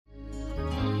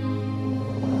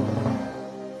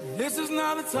This is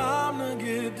not the time to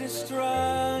get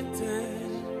distracted.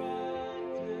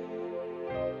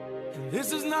 And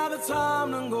this is not the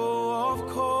time to go off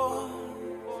course.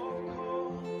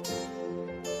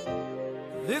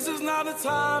 This is not the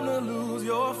time to lose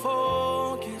your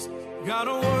focus. Got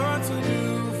a work to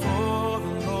do for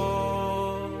the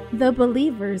Lord. The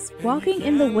Believers Walking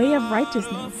in the Way of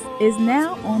Righteousness is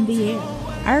now on the air.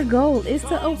 Our goal is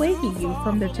to awaken you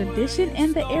from the tradition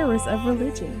and the errors of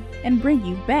religion and bring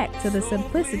you back to the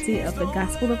simplicity of the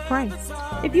gospel of Christ.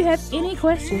 If you have any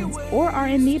questions or are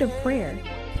in need of prayer,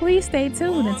 please stay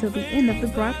tuned until the end of the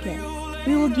broadcast.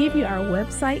 We will give you our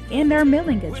website and our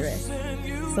mailing address.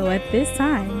 So at this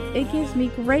time, it gives me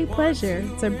great pleasure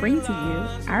to bring to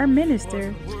you our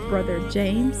minister, Brother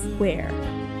James Ware.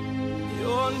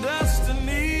 Your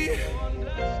destiny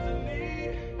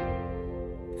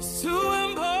is too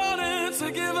important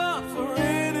to give up for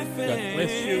anything. God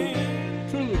bless you.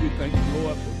 Truly, we thank you,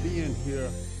 Lord, for being here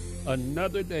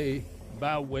another day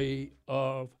by way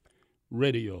of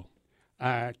radio.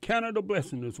 I count it a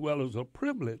blessing as well as a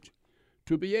privilege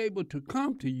to be able to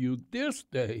come to you this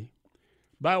day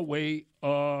by way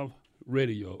of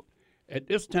radio. At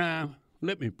this time,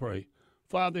 let me pray.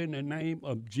 Father, in the name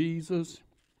of Jesus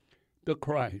the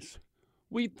Christ,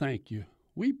 we thank you.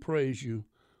 We praise you.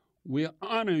 We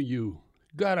honor you.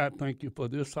 God, I thank you for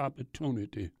this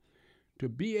opportunity to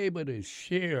be able to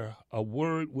share a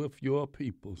word with your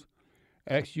peoples.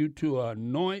 Ask you to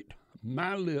anoint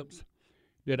my lips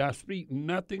that I speak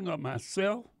nothing of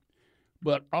myself,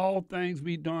 but all things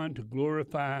be done to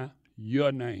glorify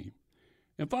your name.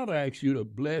 And Father, I ask you to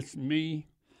bless me,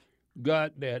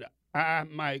 God, that I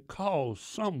might cause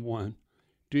someone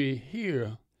to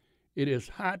hear it is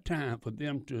high time for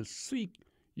them to seek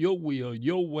your will,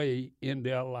 your way in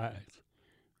their lives.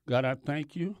 God, I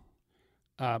thank you.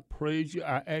 I praise you.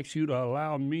 I ask you to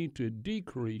allow me to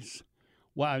decrease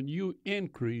while you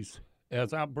increase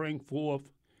as I bring forth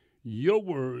your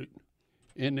word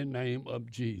in the name of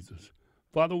Jesus.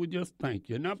 Father, we just thank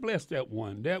you. Now bless that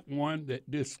one that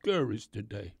discouraged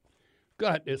today.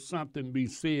 God, there's something be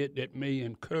said that may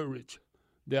encourage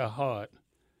their heart,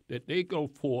 that they go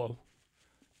forth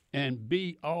and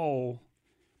be all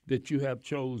that you have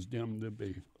chose them to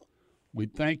be. We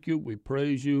thank you. We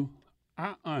praise you.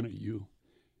 I honor you.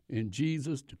 In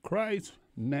Jesus the Christ's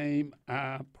name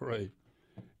I pray.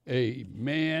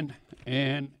 Amen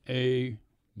and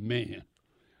amen.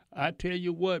 I tell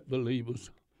you what,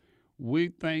 believers, we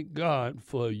thank God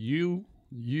for you,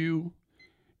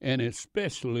 and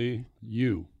especially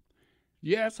you.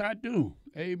 Yes, I do.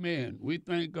 Amen. We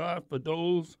thank God for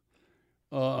those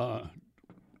that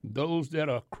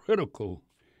are critical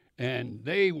and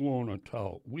they want to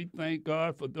talk. We thank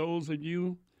God for those of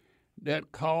you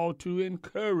that call to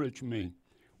encourage me.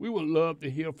 We would love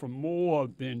to hear from more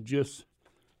than just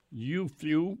you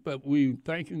few, but we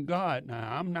thanking God.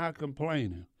 Now, I'm not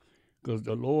complaining because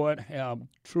the Lord have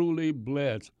truly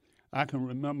blessed. I can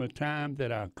remember times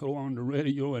that I go on the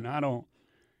radio and I don't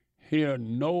hear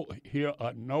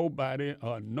nobody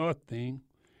or nothing.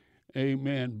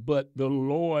 Amen. But the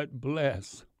Lord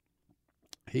bless.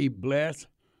 He blessed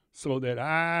so that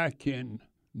I can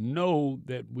know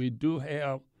that we do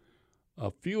have a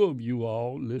few of you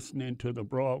all listening to the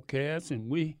broadcast, and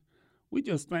we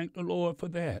just thank the Lord for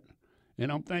that. And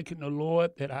I'm thanking the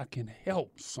Lord that I can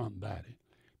help somebody,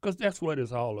 because that's what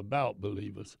it's all about,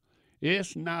 believers.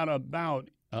 It's not about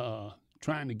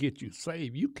trying to get you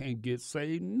saved. You can't get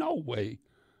saved no way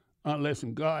unless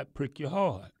God prick your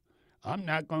heart. I'm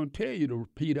not going to tell you to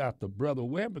repeat after Brother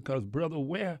Ware, because Brother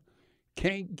Ware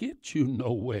can't get you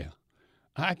nowhere.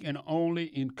 I can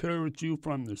only encourage you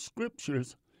from the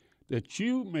scriptures that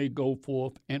you may go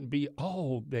forth and be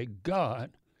all that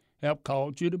God have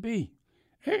called you to be.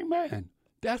 Amen.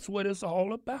 That's what it's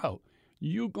all about.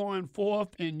 You going forth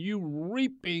and you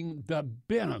reaping the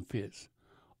benefits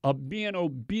of being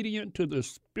obedient to the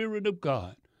Spirit of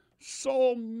God.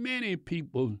 So many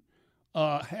people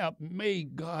have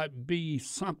made God be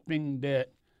something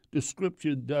that the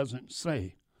Scripture doesn't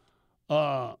say.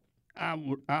 I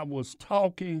was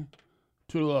talking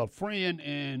to a friend,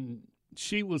 and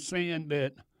she was saying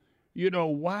that,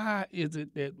 why is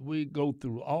it that we go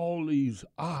through all these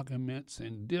arguments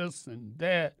and this and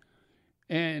that,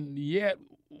 and yet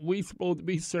we supposed to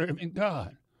be serving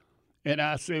God? And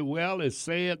I said, well, it's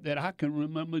sad that I can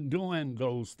remember doing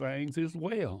those things as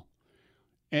well.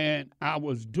 And I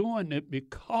was doing it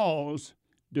because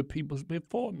the people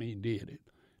before me did it.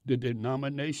 The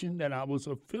denomination that I was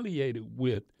affiliated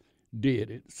with did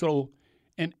it. So,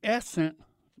 in essence,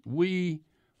 we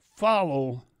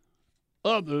follow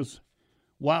others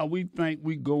while we think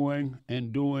we're going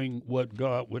and doing what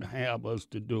God would have us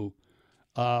to do,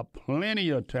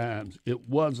 plenty of times it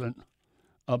wasn't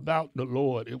about the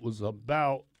Lord. It was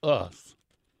about us.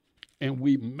 And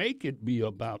we make it be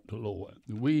about the Lord.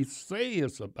 We say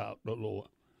it's about the Lord.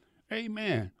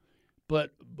 Amen.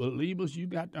 But believers, you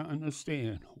got to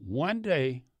understand, one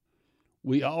day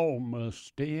we all must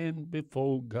stand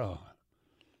before God.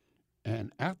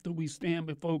 And after we stand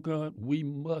before God, we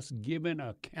must give an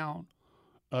account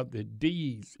of the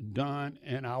deeds done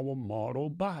in our mortal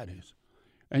bodies.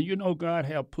 And you know, God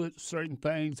have put certain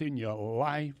things in your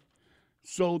life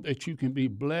so that you can be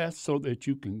blessed, so that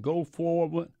you can go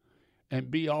forward and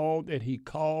be all that he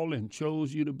called and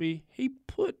chose you to be. He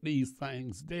put these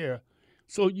things there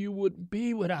so you would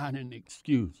be without an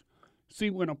excuse. See,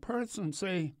 when a person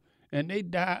say, and they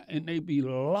die and they be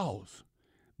lost,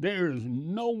 there is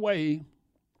no way,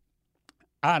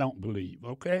 I don't believe,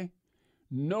 okay?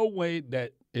 No way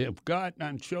that if God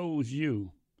done chose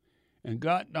you and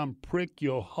God done prick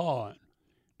your heart,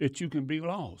 that you can be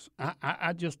lost.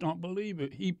 I just don't believe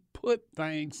it. He put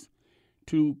things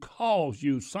to cause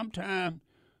you. Sometimes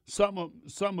some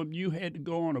of you had to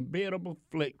go on a bed of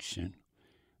affliction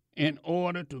in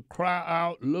order to cry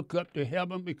out, look up to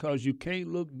heaven, because you can't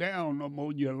look down no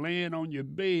more. You're laying on your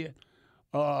bed,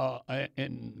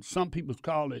 and some people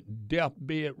call it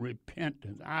deathbed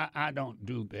repentance. I don't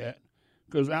do that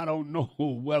because I don't know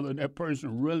whether that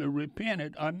person really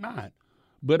repented or not.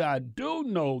 But I do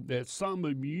know that some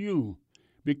of you,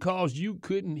 because you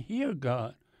couldn't hear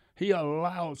God, he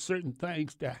allowed certain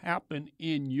things to happen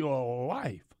in your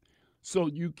life so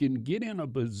you can get in a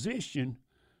position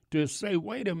to say,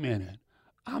 wait a minute,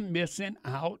 I'm missing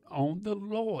out on the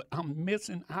Lord. I'm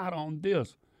missing out on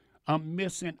this. I'm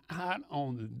missing out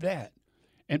on that.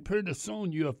 And pretty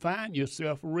soon you'll find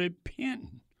yourself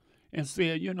repenting and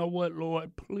say, you know what,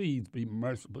 Lord, please be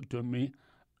merciful to me.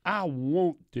 I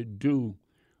want to do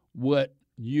what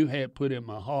you had put in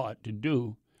my heart to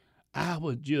do. I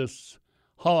was just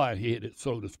hard-headed,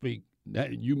 so to speak.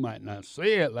 That you might not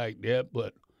say it like that,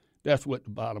 but that's what the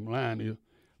bottom line is.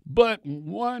 But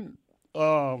one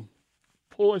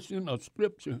portion of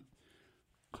Scripture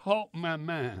caught my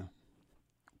mind,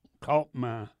 caught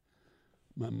my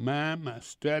mind, my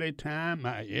study time,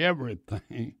 my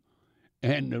everything.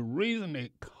 And the reason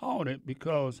it caught it,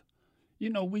 because,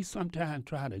 you know, we sometimes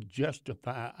try to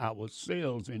justify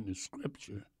ourselves in the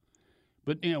Scripture.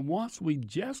 But then once we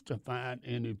justify it,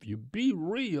 and if you be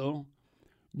real,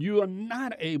 you are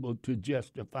not able to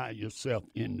justify yourself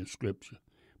in the Scripture.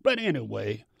 But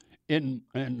anyway, in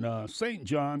St.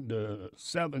 John, the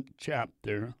 7th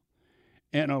chapter,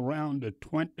 and around the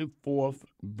 24th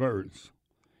verse,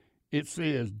 it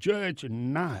says, judge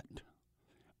not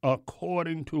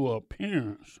according to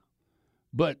appearance,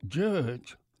 but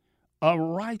judge a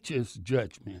righteous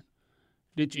judgment.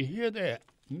 Did you hear that?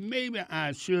 Maybe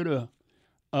I should have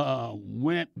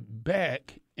went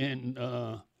back and,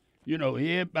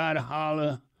 everybody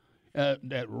holler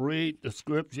that read the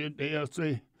Scripture, they'll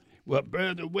say, well,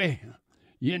 Brother Ware,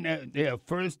 you know, the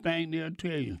first thing they'll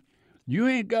tell you, you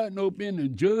ain't got no business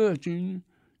judging.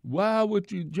 Why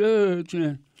would you judge?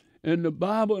 And the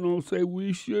Bible don't say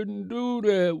we shouldn't do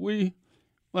that.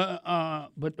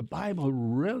 But the Bible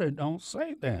really don't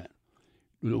say that.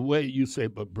 The way you say,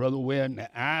 but Brother Ware,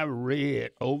 I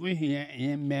read over here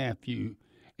in Matthew,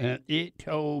 and it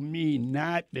told me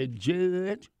not to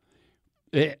judge.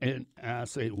 And I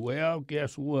say, well,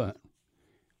 guess what?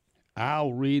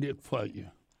 I'll read it for you.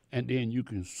 And then you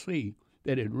can see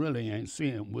that it really ain't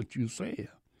saying what you said.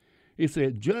 It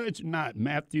said, judge not.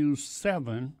 Matthew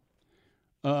 7,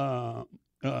 7th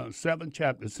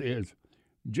chapter says,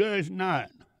 judge not,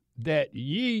 that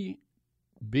ye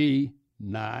be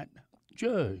not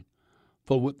judged.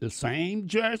 For with the same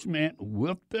judgment,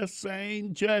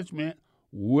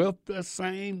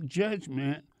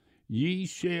 ye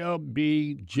shall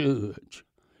be judged.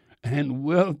 And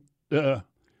what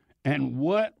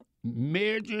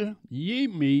measure ye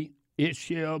meet, it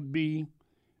shall be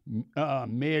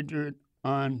measured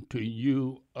unto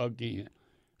you again.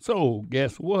 So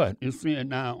guess what? It's saying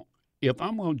now, if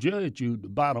I'm going to judge you, the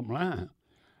bottom line,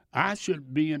 I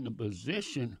should be in the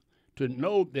position to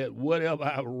know that whatever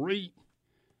I reap,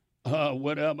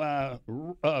 whatever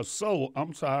I sow,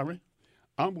 I'm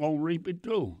going to reap it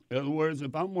too. In other words,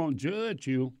 if I'm going to judge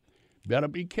you, better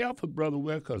be careful, Brother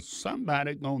Ware, because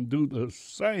somebody going to do the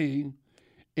same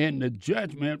in the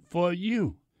judgment for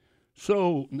you.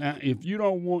 So now, if you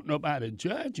don't want nobody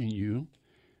judging you,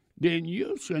 then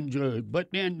you shouldn't judge.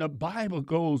 But then the Bible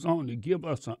goes on to give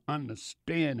us an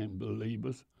understanding,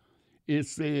 believers. It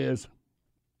says,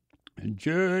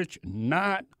 judge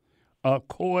not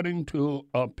according to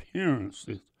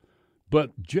appearances,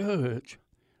 but judge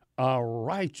a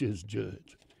righteous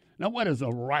judge. Now, what is a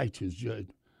righteous judge?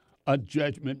 A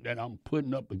judgment that I'm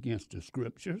putting up against the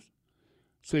scriptures.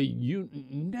 See, you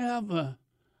never,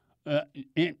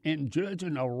 in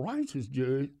judging a righteous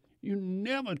judge, you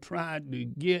never tried to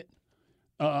get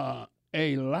a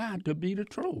lie to be the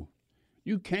truth.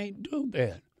 You can't do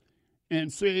that.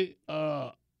 And see,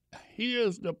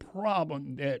 here's the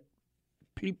problem that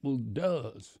people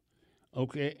does,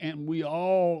 okay, and we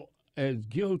all as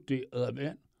guilty of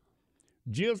it.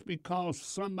 Just because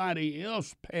somebody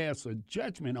else passed a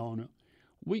judgment on it,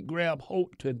 we grab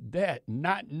hold to that,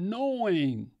 not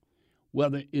knowing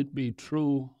whether it be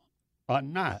true or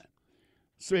not.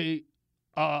 See,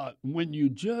 when you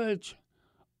judge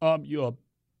of your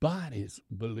bodies,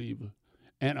 believer,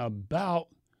 and about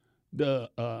the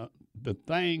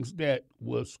things that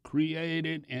was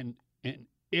created and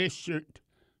issued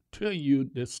to you,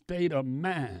 the state of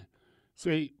mind.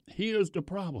 See, here's the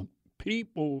problem.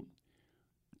 People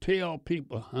tell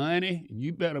people, honey,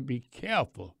 you better be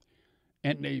careful.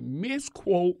 And they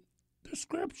misquote the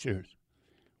scriptures.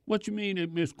 What you mean they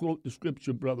misquote the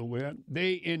scripture, Brother Ware?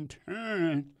 They in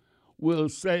turn will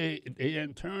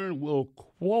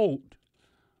quote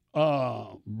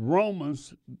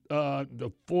Romans,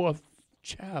 the 4th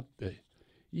chapter.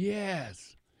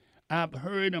 Yes, I've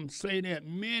heard them say that,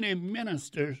 many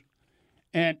ministers,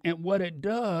 and what it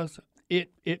does,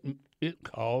 it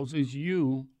causes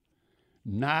you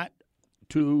not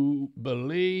to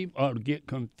believe or to get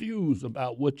confused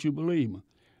about what you believe.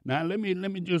 Now let me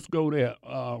just go there.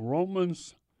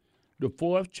 Romans, the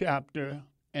 4th chapter,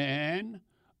 and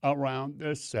around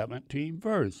the 17th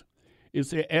verse. It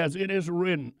says, as it is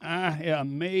written, I have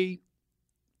made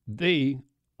thee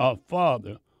a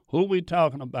father. Who we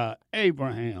talking about?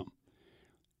 Abraham.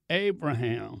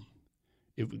 Abraham.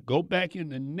 If we go back in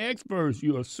the next verse,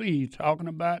 you'll see he's talking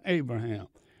about Abraham.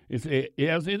 It says,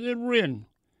 as it is written,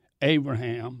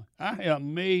 Abraham, I have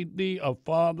made thee a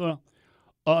father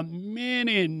of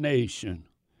many nations.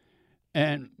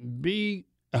 And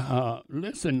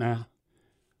listen now,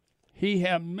 he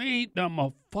have made them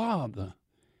a father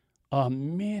of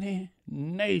many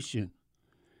nations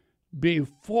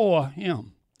before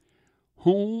him,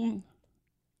 whom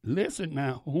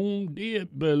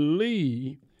did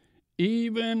believe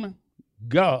even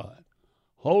God.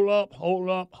 Hold up.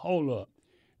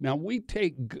 Now, we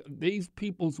take these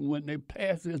peoples, when they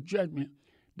pass this judgment,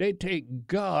 they take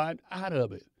God out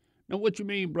of it. Now, what you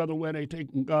mean, brother, where they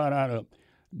taking God out of it?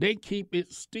 They keep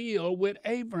it still with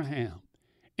Abraham.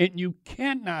 And you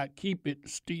cannot keep it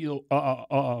still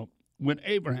with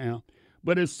Abraham,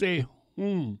 but it say,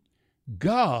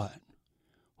 God,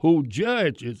 who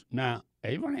judges. Now,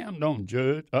 Abraham don't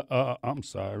judge. I'm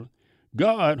sorry.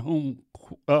 God, whom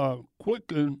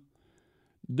quicken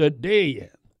the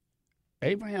dead.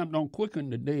 Abraham don't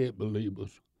quicken the dead,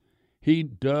 believers. He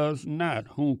does not.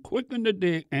 Whom quicken the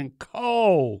dead and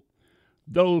call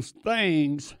those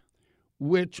things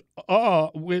which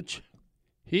are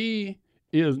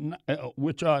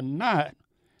not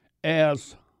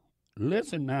as,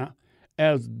 listen now,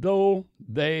 as though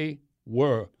they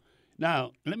were.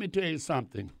 Now, let me tell you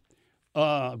something.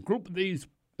 A group of these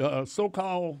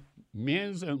so-called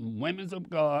men and women of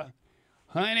God,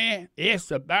 honey, it's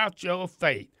about your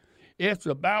faith. It's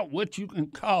about what you can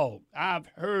call. I've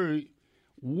heard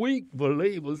weak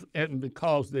believers, and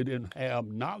because they didn't have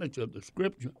knowledge of the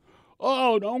scripture,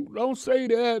 oh, don't say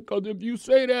that, because if you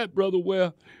say that, brother,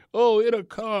 well, it'll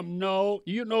come. No,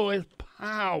 it's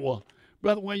power.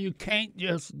 Brother, well, you can't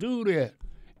just do that.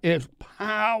 It's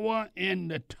power in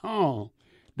the tongue.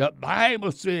 The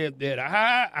Bible said that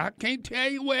I can't tell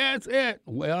you where it's at.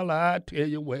 Well, I'll tell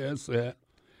you where it's at,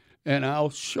 and I'll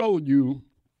show you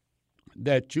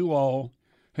that you all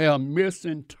have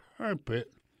misinterpreted,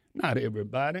 not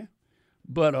everybody,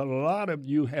 but a lot of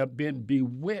you have been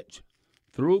bewitched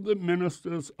through the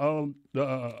ministers of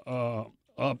the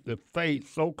faith,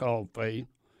 so-called faith,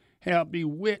 have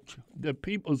bewitched the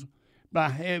peoples by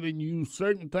having you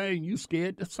certain things you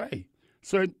scared to say,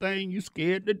 certain things you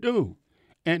scared to do.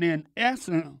 And in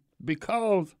essence,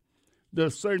 because the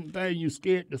certain thing you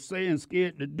scared to say and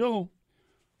scared to do,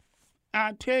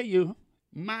 I tell you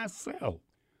myself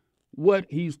what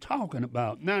he's talking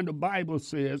about. Now the Bible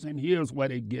says, and here's where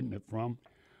they're getting it from,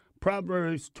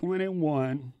 Proverbs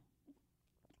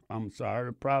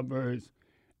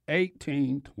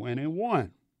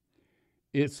 18:21.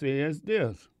 It says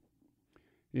this.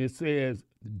 It says,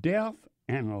 death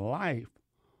and life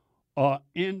are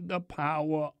in the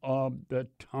power of the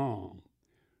tongue.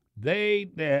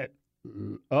 They that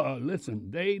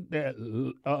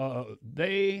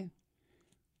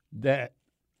that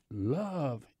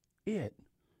love it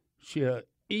shall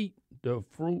eat the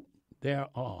fruit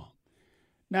thereof.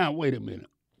 Now, wait a minute.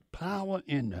 Power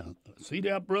in the, see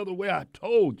that, brother, where I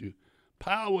told you,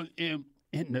 power in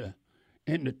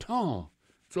the tongue.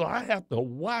 So I have to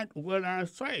watch what I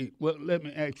say. Well, let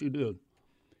me ask you this.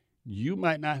 You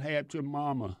might not have your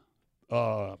mama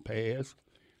pass,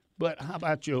 but how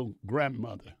about your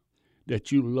grandmother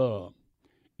that you love?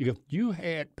 If you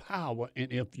had power,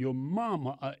 and if your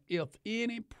mama or if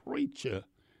any preacher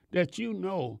that you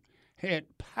know had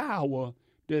power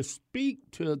to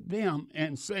speak to them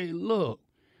and say, look,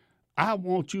 I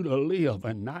want you to live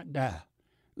and not die.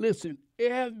 Listen,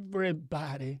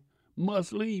 everybody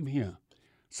must leave here.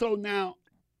 So now,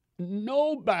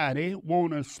 nobody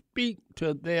want to speak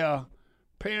to their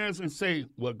parents and say,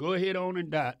 well, go ahead on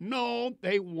and die. No,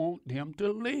 they want them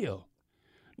to live.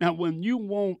 Now, when you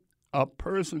want a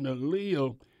person to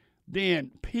live,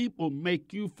 then people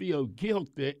make you feel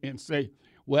guilty and say,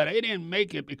 well, they didn't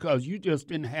make it because you just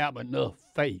didn't have enough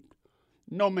faith.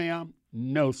 No, ma'am.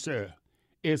 No, sir.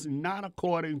 It's not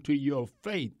according to your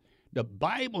faith. The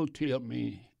Bible tells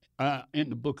me in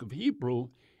the book of Hebrew,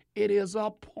 it is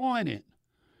appointed.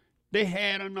 They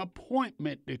had an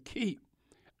appointment to keep.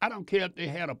 I don't care if they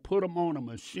had to put them on a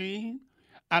machine.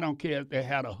 I don't care if they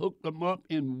had to hook them up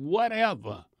in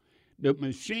whatever. The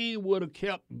machine would have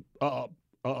kept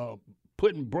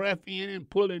putting breath in and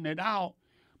pulling it out.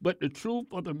 But the truth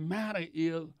of the matter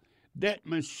is that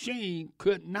machine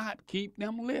could not keep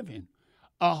them living.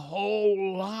 A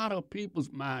whole lot of people,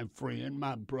 my friend,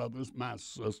 my brothers, my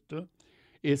sister,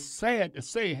 it's sad to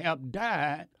say, have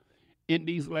died in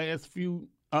these last few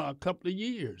couple of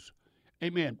years.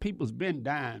 Amen. People's been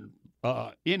dying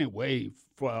anyway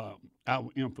for our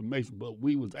information, but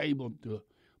we was able to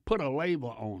put a label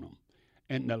on them.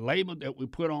 And the label that we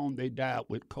put on, they died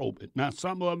with COVID. Now,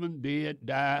 some of them did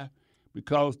die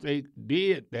because they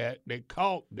did that. They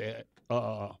caught that.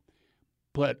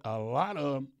 But a lot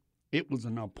of them, it was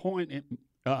an appointed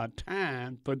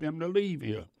time for them to leave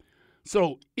here.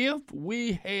 So if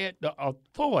we had the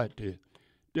authority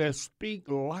to speak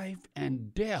life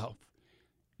and death,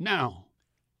 now,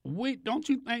 don't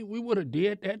you think we would have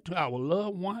did that to our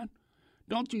loved one?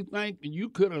 Don't you think you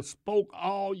could have spoke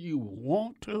all you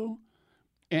want to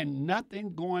and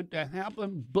nothing going to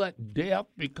happen but death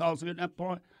because of that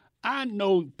point? I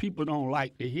know people don't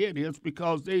like to hear this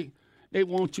because they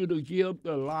want you to give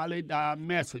the lolly-die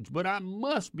message, but I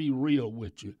must be real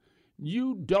with you.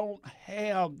 You don't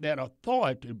have that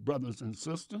authority, brothers and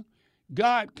sisters.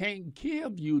 God can't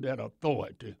give you that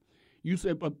authority. You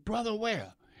say, but brother,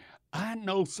 where? I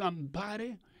know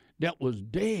somebody that was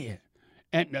dead,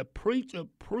 and the preacher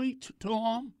preached to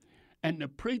him, and the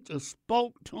preacher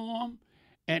spoke to him,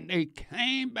 and they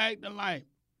came back to life.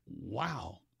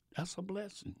 Wow, that's a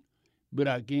blessing. But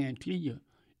I guarantee you,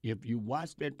 if you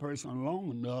watch that person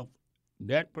long enough,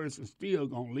 that person's still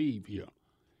going to leave here.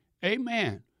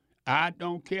 Amen. I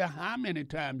don't care how many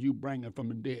times you bring it from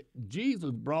the dead.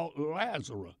 Jesus brought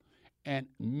Lazarus and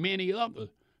many others.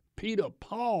 Peter,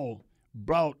 Paul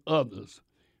brought others.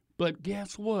 But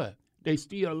guess what? They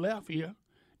still left here.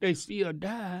 They still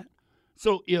died.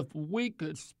 So if we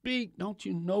could speak, don't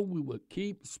you know we would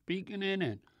keep speaking it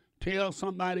and tell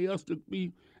somebody else to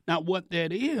be. Now, what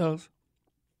that is,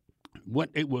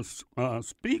 what they was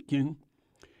speaking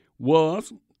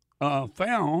was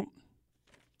found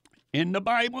in the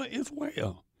Bible as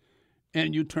well.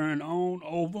 And you turn on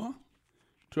over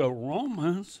to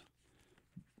Romans,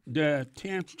 the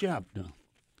 10th chapter.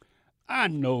 I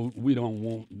know we don't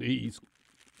want these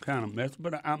kind of mess,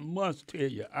 but I must tell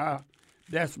you,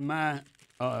 that's my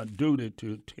duty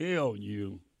to tell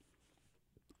you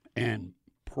and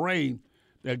pray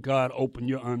that God open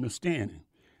your understanding.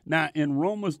 Now, in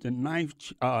Romans the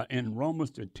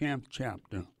 10th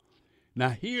chapter, now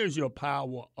here's your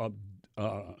power of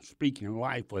speaking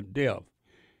life or death.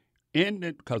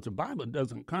 Because the Bible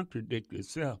doesn't contradict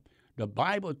itself. The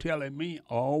Bible telling me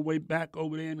all the way back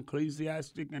over there in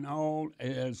Ecclesiastic and all,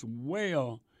 as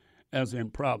well as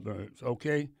in Proverbs,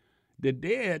 okay? The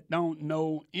dead don't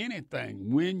know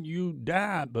anything. When you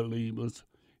die, believers,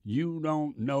 you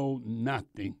don't know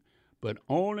nothing. But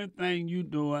only thing you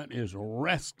doing is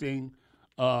resting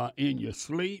in your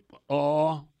sleep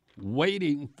or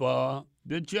waiting for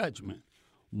the judgment,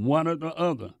 one or the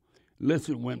other.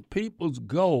 Listen, when people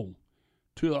go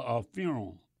to a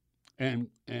funeral and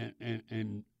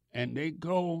they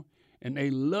go and they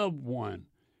love one,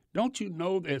 don't you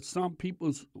know that some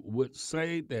people would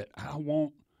say that I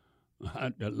want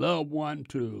the loved one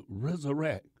to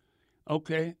resurrect?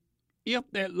 Okay, if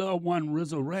that loved one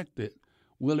resurrected,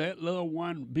 will that loved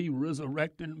one be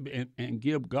resurrected and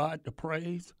give God the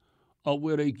praise, or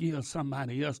will they give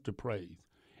somebody else the praise?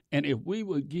 And if we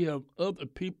would give other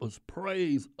people's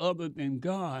praise other than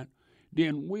God,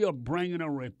 then we are bringing a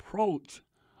reproach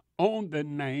on the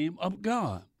name of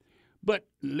God. But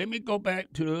let me go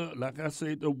back to, like I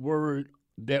said, the word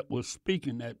that was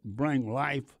speaking that bring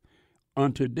life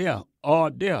unto death,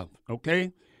 or death,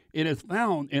 okay? It is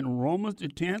found in Romans the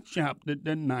 10th chapter,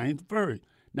 the 9th verse.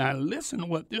 Now listen to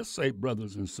what this say,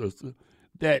 brothers and sisters,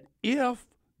 that if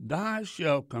thou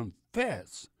shalt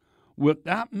confess with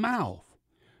thy mouth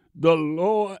the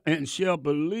Lord and shall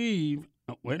believe,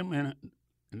 wait a minute,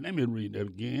 let me read that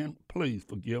again, please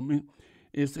forgive me.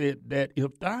 It said that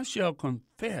if thou shalt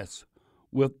confess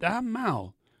with thy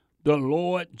mouth the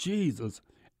Lord Jesus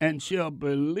and shall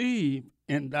believe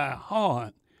in thy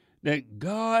heart that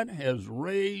God has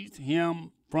raised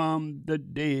him from the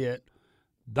dead,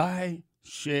 thou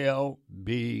shalt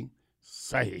be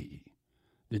saved.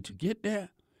 Did you get that?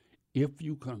 If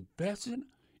you confess it,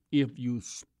 if you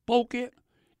spoke it,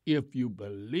 if you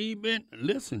believe it,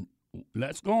 listen,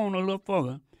 let's go on a little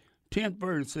further. 10th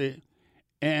verse said,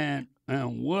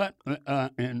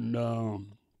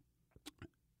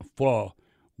 for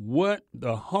what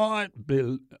the heart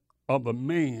of a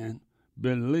man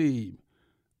believe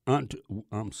unto,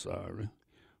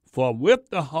 for with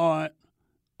the heart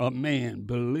of man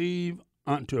believe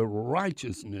unto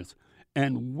righteousness,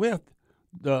 and with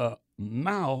the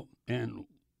mouth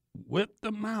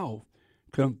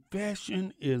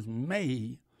confession is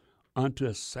made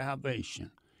unto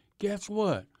salvation. Guess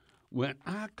what? When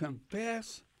I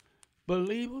confess,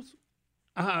 believers,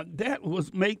 that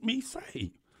was make me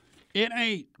saved. It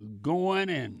ain't going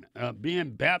and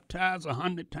being baptized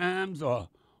 100 times or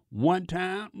one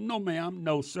time. No, ma'am.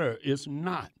 No, sir. It's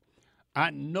not. I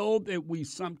know that we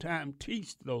sometimes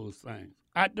teach those things.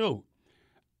 I do.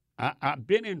 I've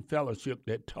been in fellowship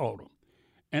that taught them.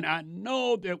 And I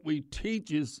know that we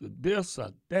teaches this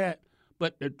or that,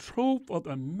 but the truth of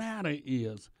the matter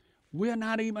is we're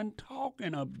not even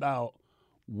talking about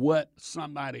what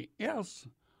somebody else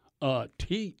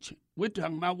teach. We're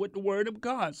talking about what the Word of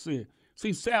God said.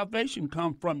 See, salvation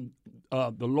comes from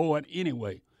the Lord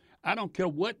anyway. I don't care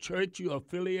what church you're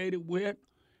affiliated with,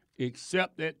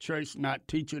 except that church not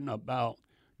teaching about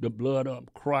the blood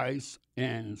of Christ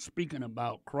and speaking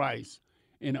about Christ.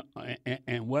 And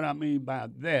what I mean by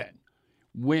that,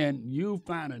 when you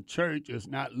find a church is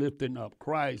not lifting up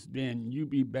Christ, then you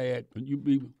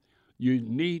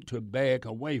need to back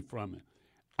away from it.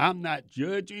 I'm not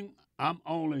judging. I'm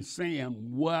only saying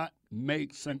what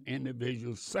makes an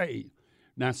individual saved.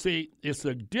 Now, see, it's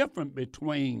a difference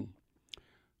between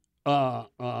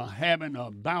having a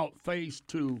about face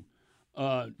to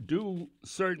do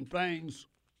certain things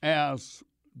as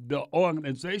the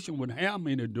organization would have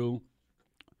me to do.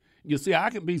 You see, I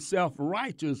can be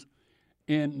self-righteous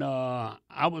in,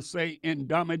 I would say, in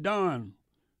Dummy Don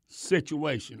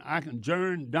situation. I can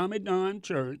join Dummy Don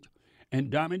church,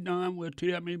 and Dummy Don will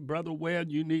tell me, Brother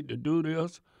Webb, you need to do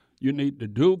this, you need to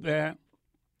do that.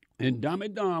 And Dummy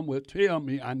Don will tell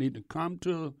me I need to come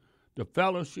to the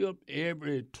fellowship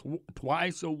every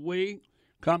twice a week,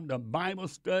 come to Bible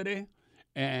study,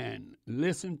 and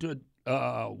listen to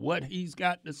what he's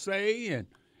got to say,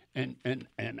 and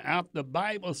after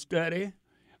Bible study,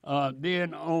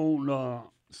 then on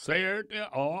Saturday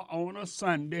or on a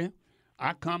Sunday,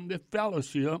 I come to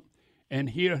fellowship and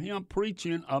hear him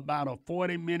preaching about a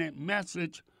 40-minute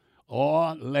message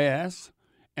or less,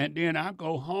 and then I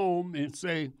go home and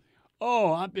say,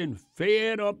 oh, I've been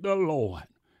fed of the Lord.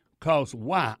 Because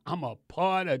why? I'm a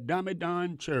part of Dummy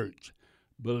Don Church.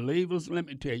 Believers, let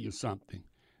me tell you something.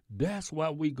 That's why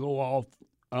we go off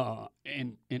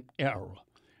in error.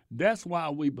 That's why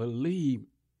we believe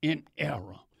in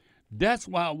error. That's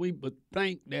why we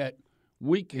think that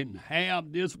we can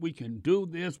have this, we can do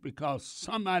this because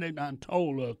somebody done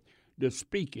told us to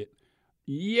speak it.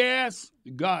 Yes,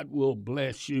 God will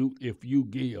bless you if you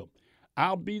give.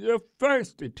 I'll be the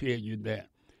first to tell you that.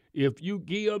 If you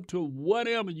give to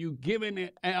whatever you giving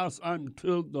it as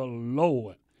unto the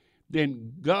Lord,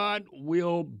 then God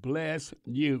will bless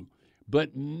you.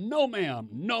 But no, ma'am,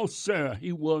 no, sir,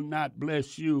 he will not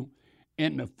bless you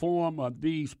in the form of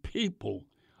these people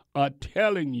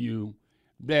telling you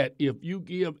that if you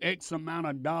give X amount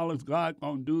of dollars, God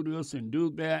going to do this and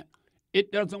do that.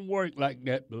 It doesn't work like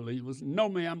that, believers. No,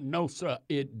 ma'am, no, sir,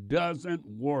 it doesn't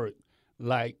work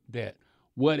like that.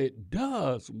 What it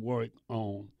does work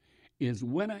on is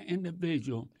when an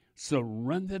individual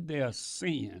surrender their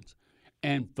sins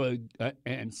and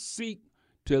seek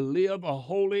to live a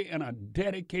holy and a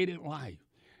dedicated life,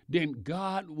 then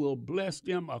God will bless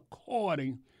them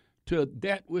according to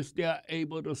that which they're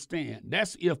able to stand.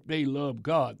 That's if they love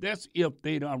God. That's if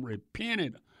they done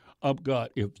repented of God.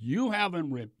 If you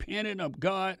haven't repented of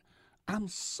God, I'm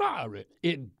sorry,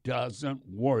 it doesn't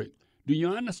work. Do you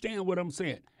understand what I'm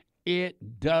saying?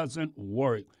 It doesn't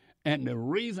work. And the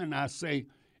reason I say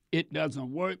it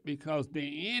doesn't work because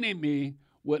the enemy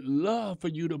would love for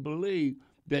you to believe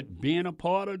that being a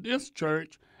part of this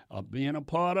church or being a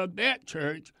part of that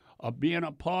church or being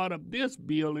a part of this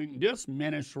building, this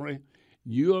ministry,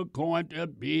 you're going to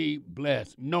be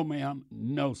blessed. No, ma'am.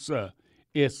 No, sir.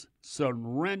 It's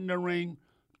surrendering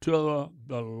to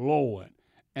the Lord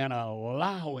and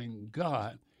allowing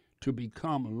God to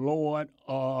become Lord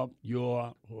of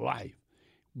your life.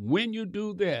 When you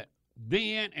do that,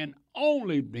 then and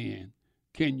only then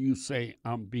can you say,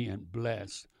 I'm being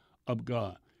blessed of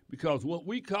God. Because what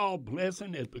we call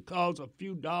blessing is because a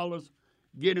few dollars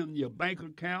get in your bank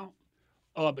account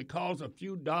or because a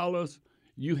few dollars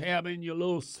you have in your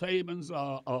little savings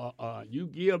or you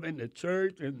give in the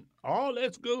church, and all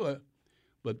that's good.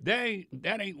 But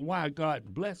that ain't why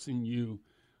God blessing you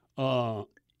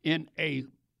in a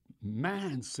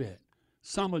mindset.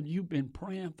 Some of you been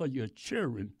praying for your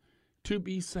children to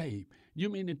be saved. You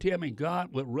mean to tell me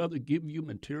God would rather give you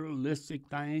materialistic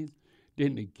things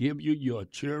than to give you your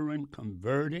children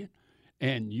converted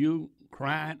and you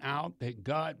crying out that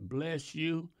God bless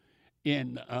you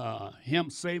in him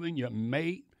saving your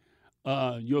mate,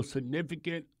 your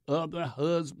significant other,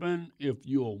 husband, if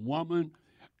you're a woman,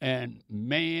 and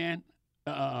man,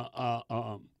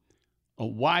 a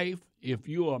wife, if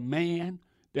you're a man,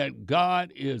 that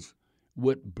God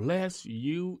would bless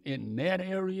you in that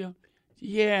area?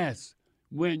 Yes,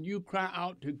 when you cry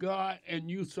out to God and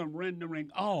you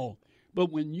surrendering all.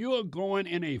 But when you're going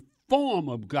in a form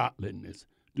of godliness,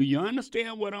 do you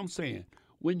understand what I'm saying?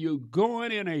 When you're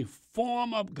going in a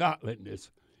form of godliness,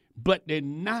 but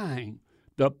denying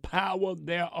the power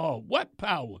thereof. What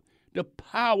power? The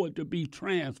power to be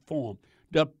transformed.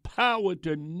 The power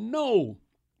to know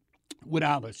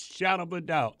without a shadow of a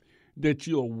doubt that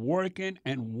you're working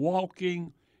and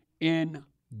walking in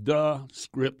the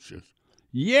Scriptures.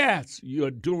 Yes,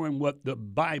 you're doing what the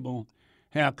Bible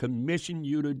has commissioned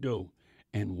you to do.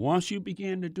 And once you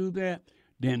begin to do that,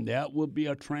 then that will be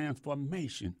a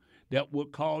transformation that will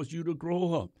cause you to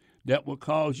grow up, that will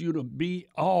cause you to be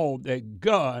all that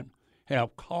God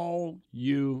have called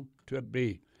you to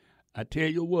be. I tell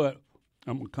you what,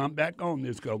 I'm going to come back on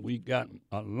this because we got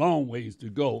a long ways to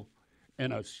go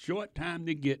and a short time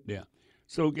to get there.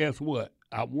 So guess what?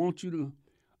 I want you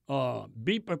to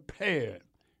be prepared.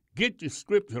 Get your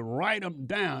scripture, write them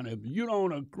down. If you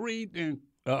don't agree, then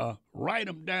write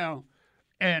them down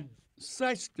and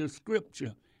search the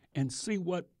scripture and see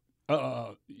what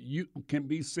you can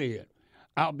be said.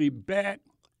 I'll be back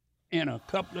in a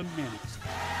couple of minutes.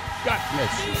 God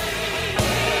bless you.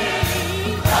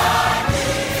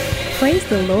 Praise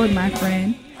the Lord, my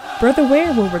friend. Brother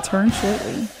Ware will return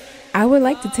shortly. I would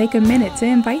like to take a minute to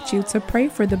invite you to pray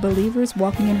for the believers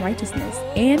walking in righteousness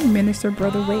and minister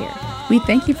Brother Ware. We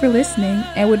thank you for listening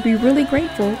and would be really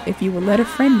grateful if you would let a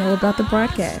friend know about the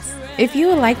broadcast. If you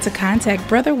would like to contact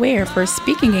Brother Ware for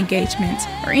speaking engagements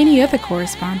or any other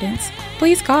correspondence,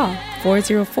 please call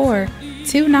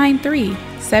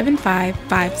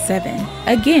 404-293-7557.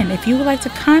 Again, if you would like to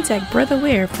contact Brother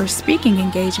Ware for speaking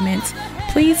engagements,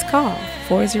 please call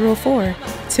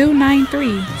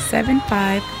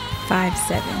 404-293-7557.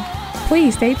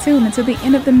 Please stay tuned until the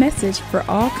end of the message for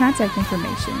all contact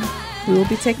information. We will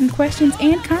be taking questions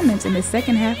and comments in the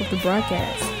second half of the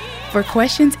broadcast. For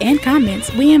questions and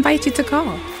comments, we invite you to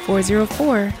call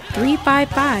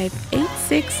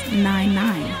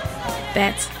 404-355-8699.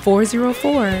 That's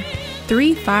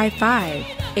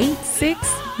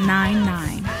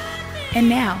 404-355-8699. And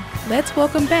now, let's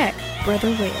welcome back Brother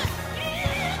Ware.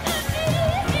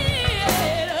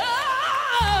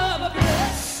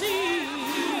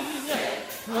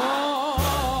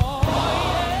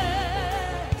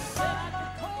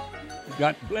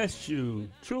 God bless you.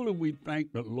 Truly, we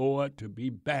thank the Lord to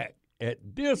be back at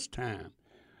this time.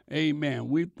 Amen.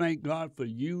 We thank God for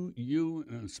you,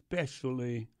 and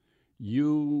especially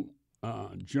you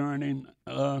joining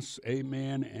us,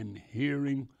 amen, and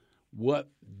hearing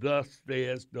what thus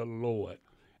says the Lord.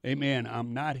 Amen.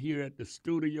 I'm not here at the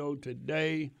studio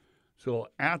today, so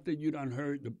after you done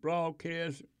heard the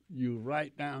broadcast, you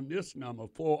write down this number,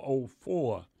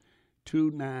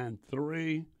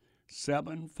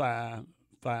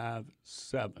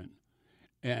 404-293-7557.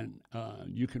 And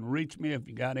you can reach me if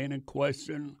you got any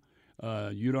question,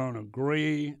 you don't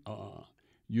agree,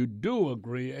 you do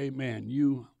agree, amen.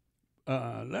 You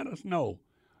let us know.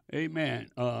 Amen.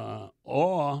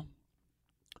 Or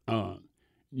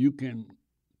you can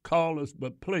call us,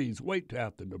 but please wait till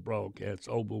after the broadcast's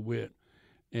over with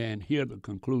and hear the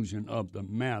conclusion of the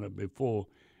matter before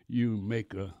you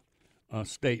make a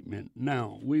statement.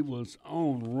 Now, we was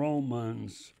on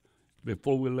Romans,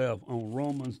 before we left, on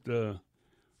Romans the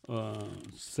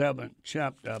 7th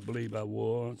chapter, I believe I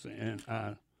was, and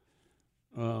I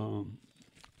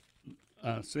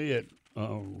said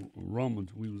Romans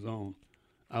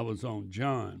I was on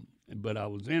John, but I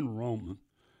was in Romans.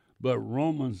 But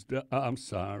I'm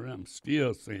sorry, I'm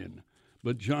still saying,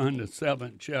 but John the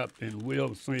 7th chapter, and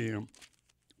we'll see him,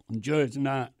 judge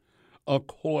not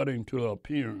according to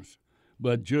appearance,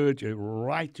 but judge a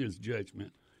righteous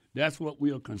judgment. That's what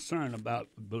we are concerned about,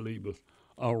 believers.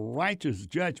 A righteous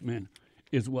judgment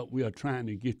is what we are trying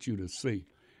to get you to see.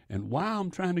 And why I'm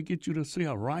trying to get you to see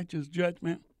a righteous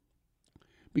judgment?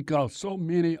 Because so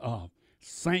many of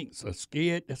saints are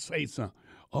scared to say something.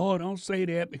 Oh, don't say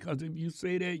that, because if you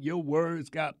say that, your words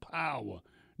got power.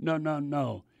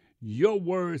 No. Your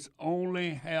words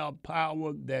only have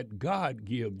power that God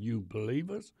gives you,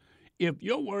 believers. If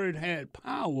your word had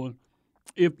power,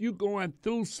 if you're going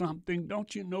through something,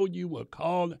 don't you know you were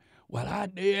called, well, I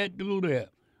did do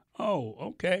that. Oh,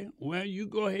 okay. Well, you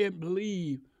go ahead and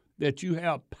believe that you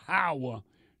have power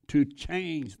to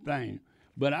change things.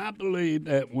 But I believe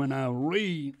that when I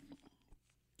read,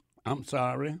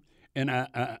 and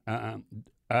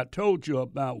I told you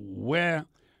about where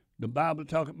the Bible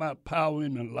talks about power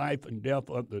in the life and death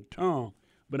of the tongue,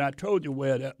 but I told you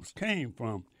where that came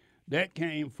from. That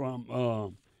came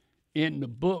from in the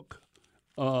book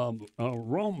of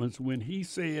Romans, when he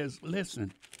says,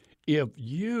 listen, if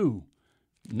you,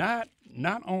 not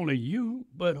only you,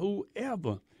 but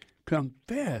whoever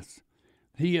confess,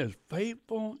 he is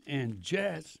faithful and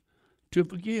just to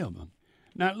forgive them.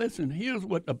 Now listen, here's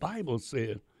what the Bible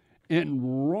says in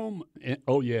Rome. And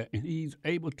he's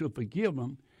able to forgive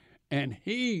them, and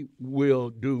he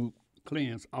will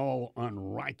cleanse all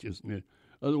unrighteousness.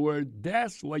 In other words,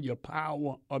 that's where your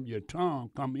power of your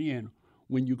tongue come in,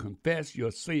 when you confess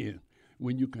your sin,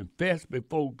 when you confess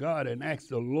before God and ask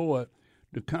the Lord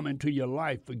to come into your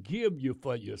life, forgive you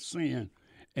for your sin,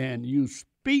 and you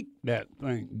speak that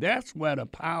thing. That's where the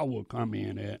power come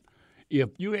in at.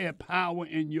 If you have power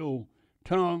in your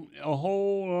tongue, a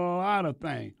whole lot of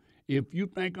things. If you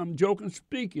think I'm joking,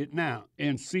 speak it now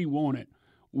and see, will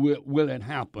it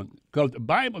happen? Because the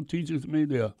Bible teaches me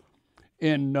there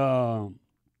in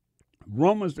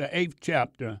Romans the 8th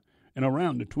chapter and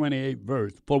around the 28th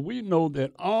verse, for we know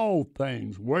that all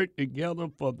things work together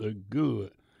for the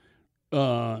good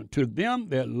to them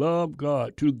that love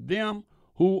God, to them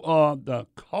who are the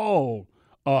called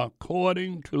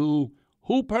according to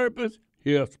who purpose?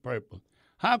 His purpose.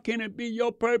 How can it be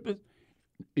your purpose?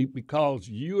 Because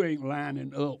you ain't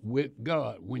lining up with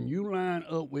God. When you line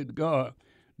up with God,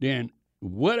 then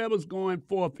whatever's going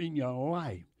forth in your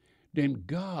life, then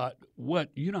God,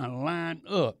 you don't line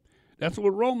up. That's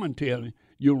what Romans tells you.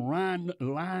 You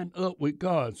line up with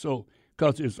God. So,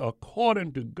 because it's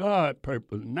according to God's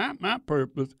purpose, not my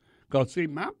purpose. Because, see,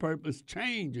 my purpose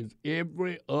changes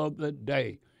every other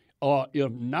day, or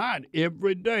if not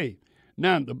every day.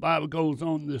 Now, the Bible goes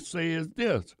on to say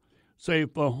this, say,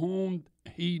 for whom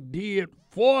he did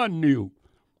foreknew.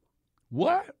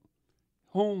 What?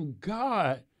 Whom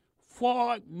God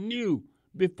foreknew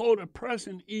before the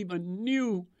person even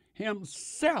knew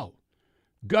himself.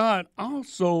 God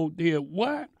also did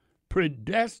what?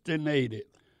 Predestinated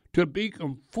to be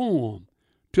conformed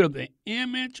to the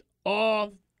image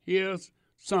of his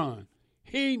Son.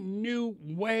 He knew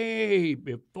way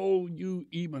before you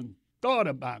even thought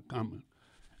about coming.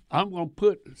 I'm going to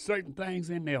put certain things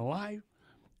in their life,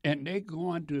 and they're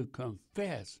going to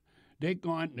confess. They're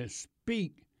going to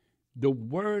speak the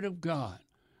word of God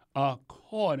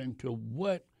according to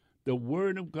what the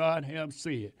word of God have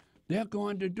said. They're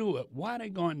going to do it. Why are they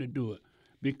going to do it?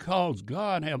 Because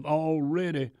God have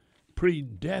already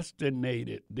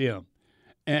predestinated them.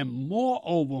 And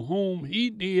moreover, whom he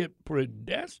did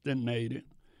predestinated,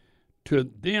 to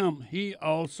them he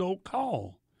also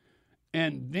called.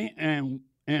 And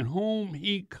whom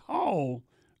he called,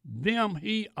 them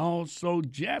he also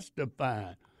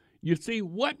justified. You see,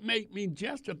 what made me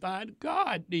justified?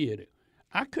 God did it.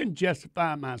 I couldn't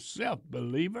justify myself,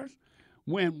 believers.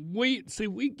 When we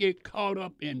get caught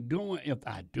up in doing, if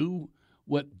I do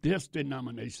what this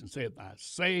denomination says, if I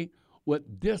say what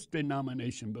this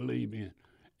denomination believe in.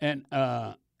 And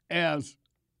as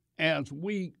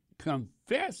we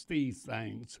confess these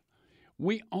things,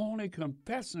 we only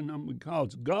confessing them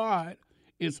because God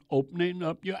is opening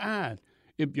up your eyes.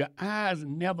 If your eyes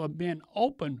never been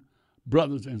opened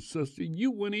brothers and sisters,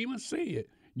 you wouldn't even see it.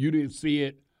 You didn't see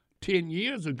it 10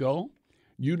 years ago.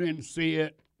 You didn't see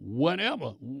it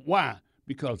whatever. Why?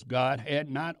 Because God had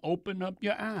not opened up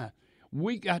your eye.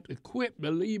 We got to quit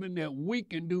believing that we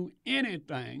can do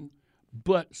anything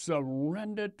but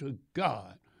surrender to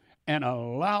God and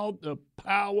allow the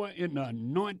power and the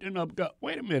anointing of God.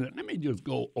 Wait a minute. Let me just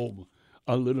go over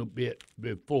a little bit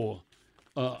before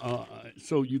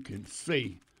so you can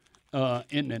see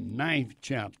in the 9th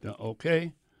chapter,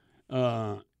 okay?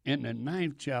 In the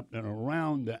 9th chapter,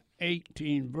 around the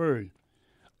 18th verse,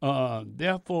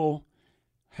 therefore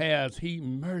has he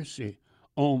mercy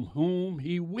on whom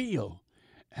he will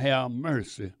have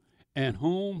mercy, and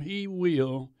whom he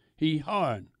will he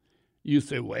harden. You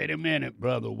say, wait a minute,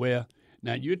 brother. Well,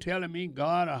 now you're telling me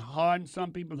God will harden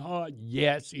some people's heart?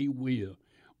 Yes, he will.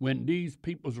 When these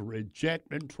people's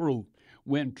rejecting truth,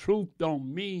 when truth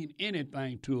don't mean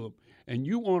anything to them, and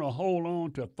you want to hold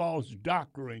on to false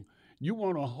doctrine, you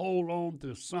want to hold on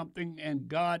to something, and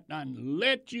God done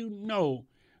let you know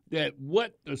that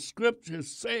what the scripture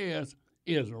says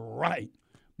is right.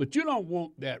 But you don't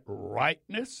want that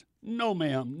rightness. No,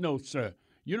 ma'am. No, sir.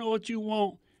 You know what you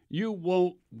want? You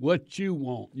want what you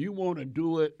want. You want to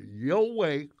do it your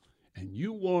way, and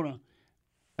you want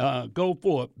to go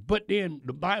for it. But then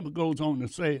the Bible goes on to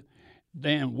say,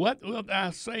 then what wilt thou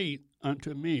say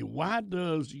unto me? Why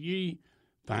does ye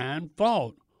find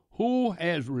fault? Who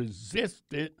has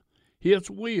resisted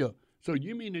his will? So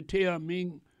you mean to tell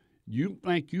me you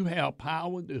think you have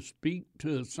power to speak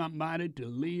to somebody to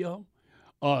live,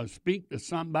 or speak to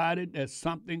somebody that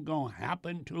something going to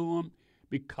happen to them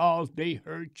because they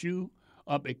hurt you,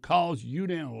 or because you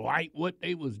didn't like what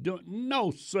they was doing? No,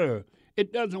 sir.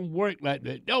 It doesn't work like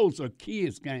that. Those are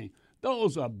kids' games.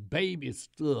 Those are baby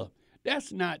stuff.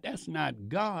 That's not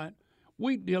God.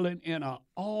 We dealing in an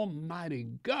almighty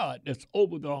God that's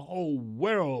over the whole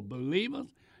world, believers,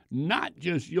 not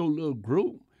just your little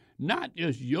group, not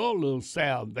just your little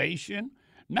salvation,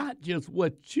 not just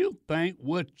what you think,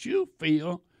 what you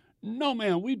feel. No,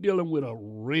 man, we dealing with a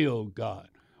real God.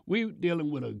 We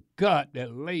dealing with a God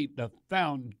that laid the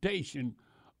foundation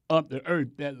of the earth,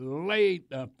 that laid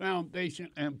the foundation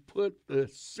and put the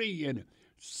sea in it,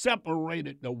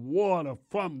 separated the water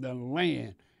from the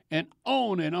land, and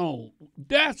on and on.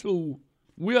 That's who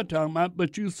we're talking about.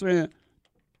 But you saying,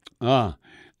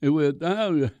 it will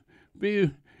thou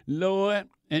be Lord,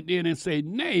 and then it say,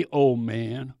 nay, O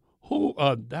man, who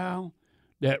art thou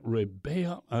that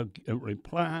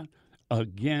reply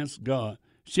against God?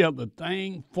 Shall the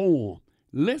thing form?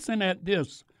 Listen at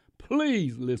this.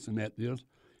 Please listen at this.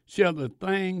 Shall the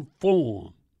thing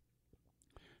form?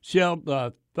 Shall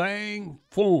the thing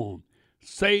form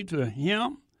say to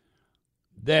him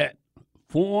that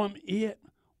form it,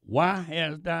 why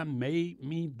hast thou made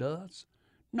me thus?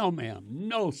 No, ma'am.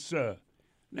 No, sir.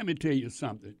 Let me tell you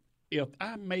something. If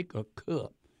I make a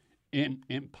cup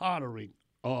in pottery,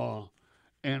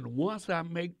 and once I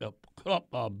make the cup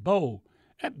a bowl,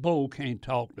 that bowl can't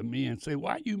talk to me and say,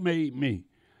 why you made me?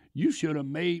 You should have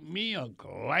made me a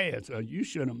glass, or you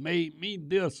should have made me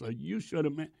this, or you should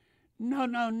have made...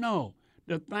 No.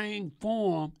 The thing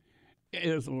form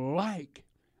is like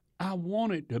I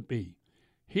want it to be.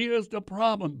 Here's the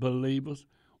problem, believers.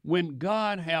 When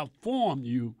God have formed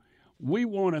you, we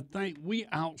want to think we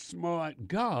outsmart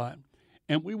God,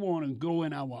 and we want to go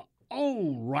in our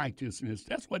own righteousness.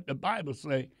 That's what the Bible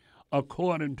say,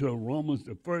 according to Romans,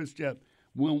 the 1st chapter.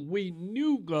 When we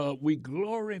knew God, we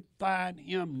glorified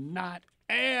him not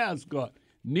as God.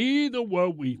 Neither were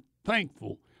we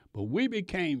thankful, but we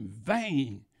became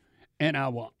vain in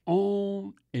our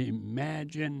own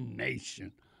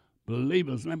imagination.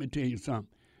 Believers, let me tell you something.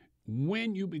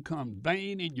 When you become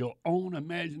vain in your own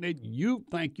imagination, you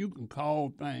think you can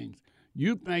call things.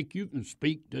 You think you can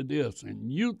speak to this.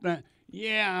 And you think,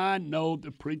 yeah, I know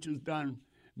the preachers done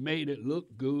made it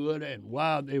look good, and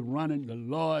while they're running the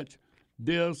lodge,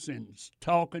 this and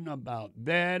talking about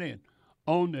that, and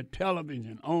on the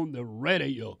television, on the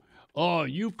radio, or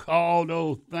you call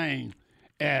those things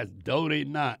as though they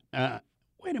not.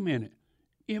 Wait a minute.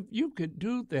 If you could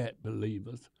do that,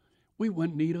 believers, we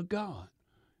wouldn't need a God,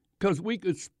 because we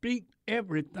could speak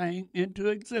everything into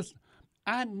existence.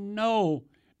 I know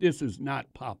this is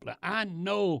not popular. I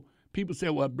know people say,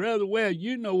 well, Brother Ware,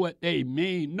 you know what they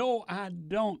mean. No, I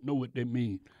don't know what they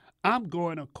mean. I'm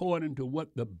going according to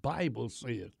what the Bible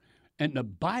says. And the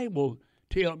Bible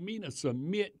tells me to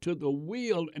submit to the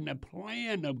will and the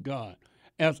plan of God.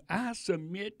 As I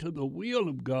submit to the will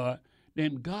of God,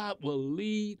 then God will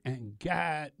lead and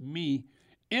guide me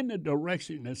in the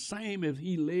direction the same as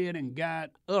he led and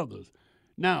guided others.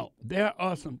 Now, there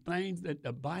are some things that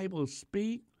the Bible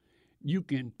speaks. you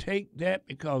can take that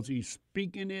because he's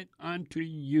speaking it unto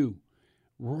you.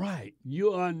 Right.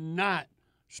 You are not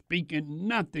speaking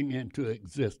nothing into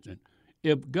existence.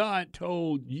 If God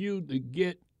told you to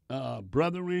get,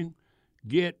 brethren,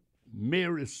 get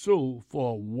Mary Sue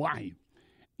for a wife,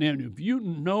 now if you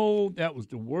know that was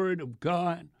the word of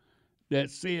God that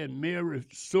said Mary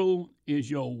Sue is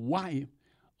your wife,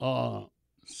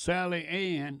 Sally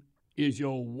Ann is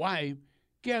your wife,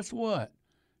 guess what?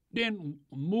 Then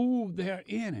move there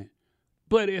in it.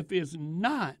 But if it's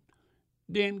not,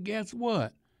 then guess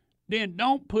what? Then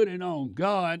don't put it on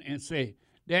God and say,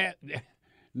 that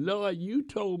Lord, you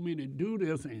told me to do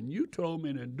this and you told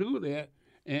me to do that,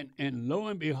 and lo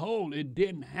and behold, it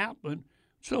didn't happen.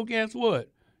 So guess what?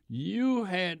 You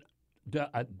had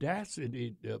the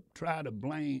audacity to try to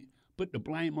put the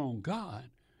blame on God,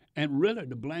 and really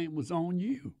the blame was on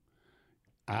you.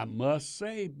 I must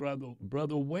say,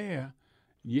 Brother Ware,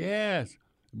 yes,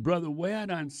 Brother Ware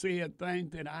done said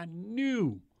things that I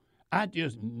knew. I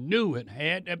just knew it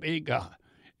had to be God.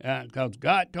 Because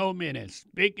God told me to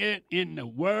speak it in the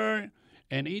Word,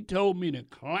 and he told me to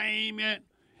claim it.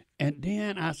 And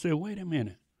then I said, wait a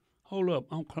minute. Hold up,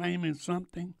 I'm claiming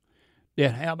something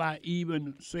that have I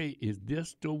even say, is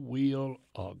this the will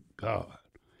of God?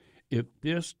 If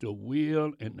this the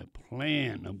will and the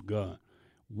plan of God.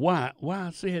 Why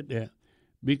I said that?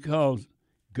 Because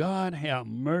God have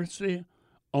mercy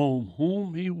on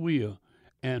whom he will,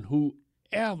 and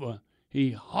whoever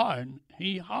he harden,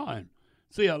 he harden.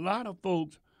 See, a lot of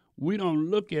folks, we don't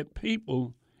look at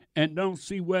people and don't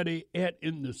see where they at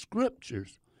in the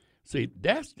scriptures. See,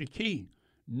 that's the key.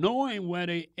 Knowing where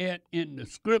they at in the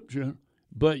scripture,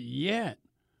 but yet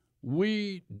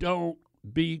we don't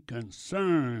be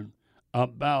concerned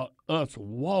about us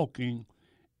walking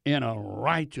in a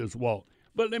righteous walk.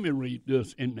 But let me read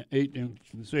this in the 18th.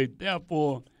 It says,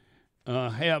 therefore,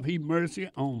 have he mercy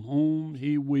on whom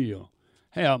he will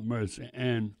have mercy,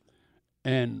 and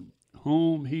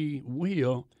whom he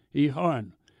will he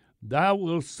harden. Thou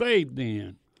wilt say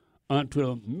then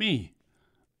unto me,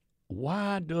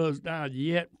 why dost thou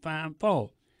yet find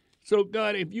fault? So,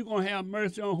 God, if you're going to have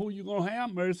mercy on who you're going to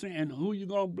have mercy and who you're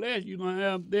going to bless, you're going to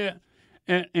have that.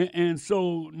 And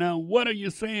so now what are you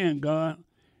saying, God?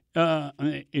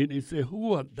 And it said,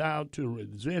 who art thou to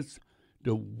resist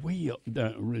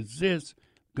resist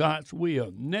God's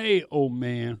will? Nay, O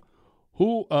man,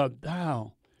 who art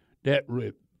thou that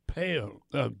repel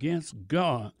against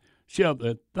God? Shall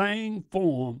the thing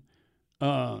formed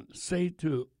say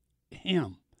to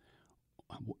him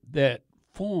that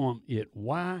formed it,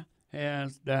 why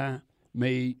hast thou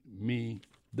made me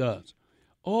thus?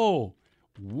 Oh,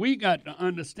 we got to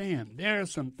understand there are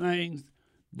some things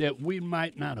that we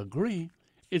might not agree.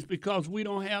 It's because we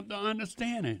don't have the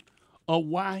understanding of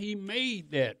why he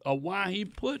made that or why he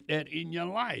put that in your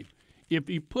life. If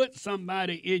he put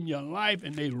somebody in your life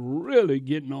and they really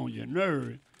getting on your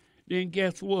nerves, then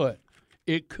guess what?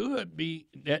 It could be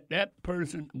that that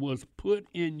person was put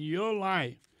in your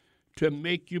life to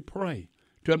make you pray,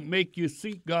 to make you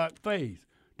seek God's face,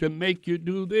 to make you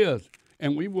do this.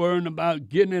 And we worrying about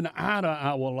getting it out of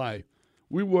our life.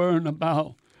 We worrying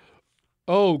about,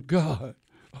 oh God,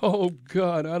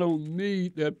 I don't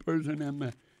need that person in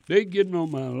my, they getting on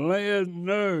my last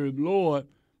nerve, Lord.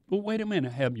 But wait a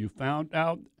minute, have you found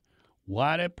out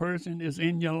why that person is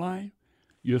in your life?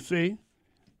 You see?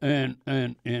 And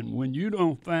when you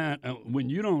don't when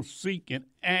you don't seek and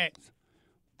ask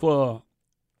for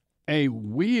a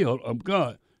will of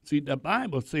God, see, the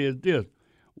Bible says this,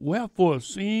 wherefore,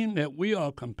 seeing that we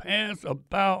are compassed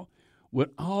about with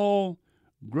all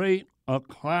great a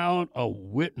cloud of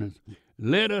witness,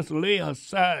 let us lay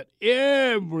aside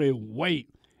every weight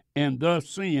and the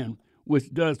sin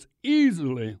which does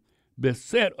easily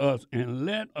beset us, and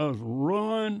let us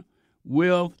run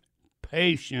with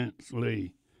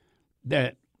patiently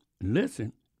that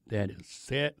is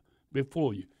set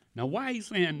before you. Now, why are you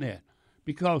saying that?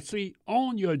 Because, see,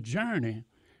 on your journey,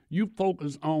 you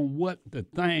focus on what the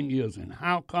thing is and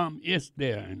how come it's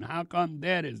there and how come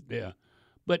that is there.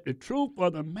 But the truth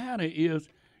of the matter is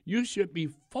you should be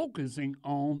focusing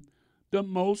on the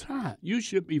Most High. You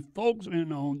should be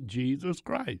focusing on Jesus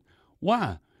Christ.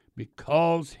 Why?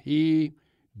 Because he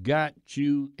got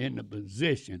you in the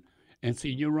position. And see,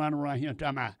 you run around here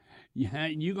talking about,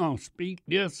 you're going to speak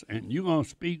this and you're going to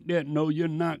speak that. No, you're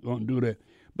not going to do that.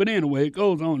 But anyway, it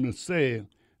goes on to say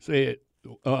that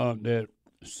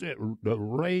the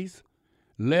race,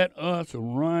 let us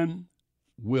run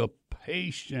with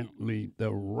patiently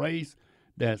the race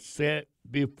that's set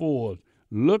before us,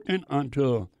 looking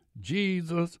unto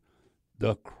Jesus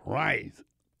the Christ.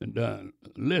 The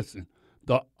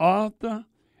author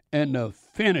and the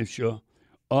finisher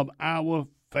of our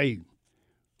faith,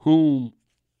 whom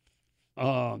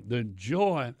the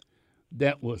joy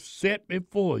that was set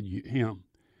before him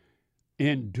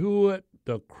endured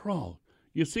the cross.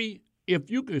 You see, if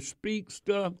you could speak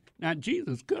stuff, now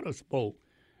Jesus could have spoke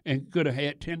and could have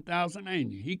had 10,000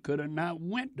 angels. He could have not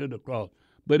went to the cross,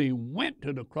 but he went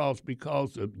to the cross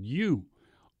because of you.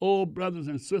 Oh, brothers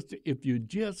and sisters, if you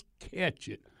just catch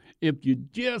it, if you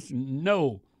just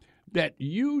know that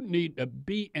you need to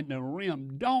be in the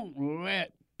realm, don't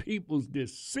let people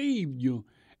deceive you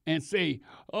and say,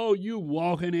 oh, you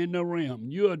walking in the realm,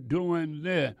 you're doing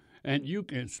that, and you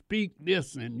can speak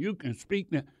this and you can speak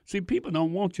that. See, people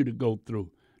don't want you to go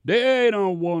through. They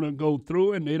don't want to go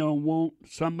through, and they don't want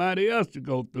somebody else to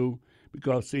go through,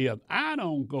 because, see, if I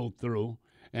don't go through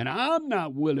and I'm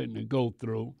not willing to go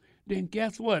through, then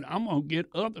guess what? I'm going to get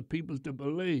other people to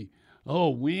believe,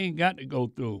 oh, we ain't got to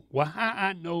go through. Well, how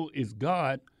I know it's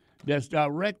God that's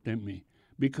directing me?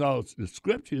 Because the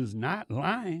scripture is not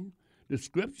lying. The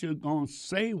scripture is going to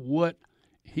say what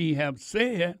he have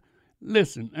said.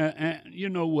 Listen, you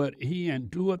know what? He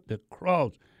endured the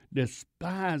cross,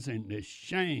 despising the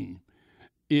shame,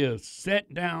 is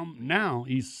set down now.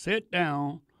 He's set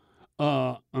down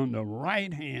on the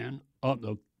right hand of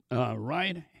the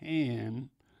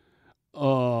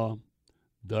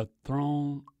the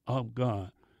throne of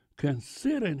God.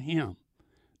 Consider him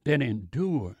that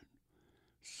endured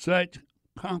such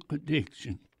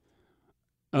contradiction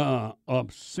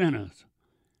of sinners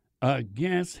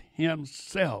against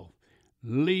himself,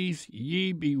 lest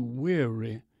ye be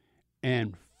weary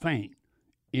and faint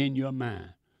in your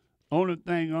mind. Only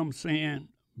thing I'm saying,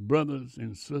 brothers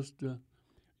and sisters,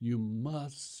 you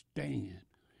must stand.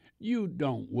 You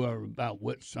don't worry about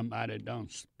what somebody done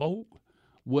spoke,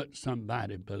 what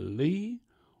somebody believe,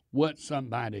 what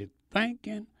somebody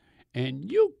thinking,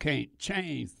 and you can't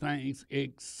change things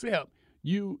except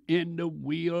you in the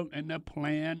will and the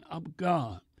plan of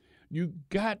God. You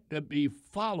got to be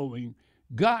following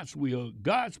God's will,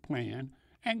 God's plan,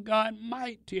 and God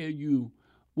might tell you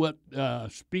what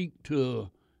speak to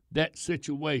that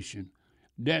situation,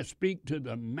 that speak to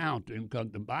the mountain,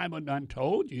 because the Bible done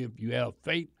told you if you have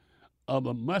faith of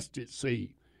a mustard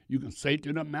seed, you can say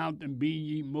to the mountain, be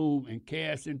ye moved and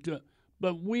cast into.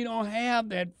 But we don't have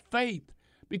that faith,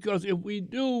 because if we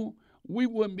do, we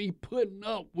wouldn't be putting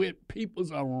up with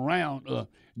peoples around us.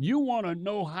 You want to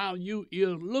know how you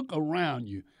is, look around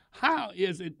you. How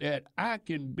is it that I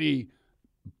can be,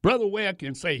 Brother Ware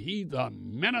can say he's a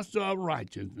minister of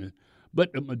righteousness,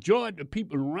 but the majority of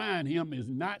people around him is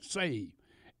not saved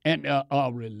and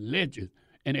are religious.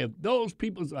 And if those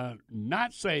people are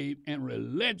not saved and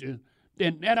religious,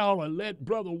 then that ought to let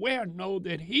Brother Ware know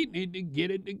that he need to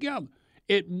get it together.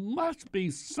 It must be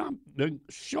something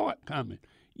shortcoming.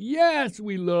 Yes,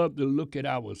 we love to look at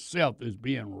ourselves as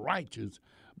being righteous,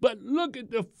 but look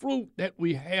at the fruit that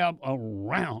we have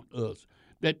around us,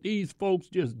 that these folks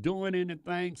just doing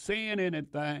anything, saying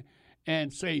anything,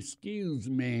 and say, excuse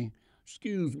me,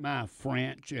 excuse my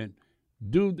French, and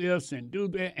do this and do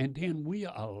that, and then we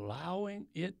are allowing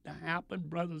it to happen,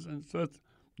 brothers and sisters.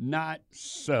 Not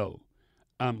so.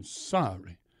 I'm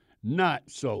sorry. Not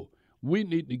so. We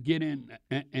need to get in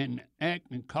and act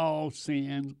and call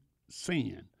sin,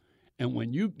 sin. And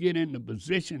when you get in the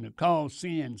position to call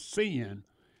sin, sin,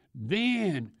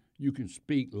 then you can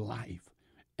speak life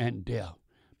and death.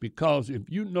 Because if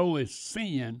you know it's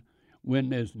sin, when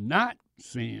there's not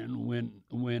sin, when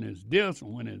it's this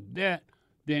and when it's that,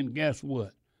 then guess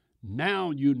what?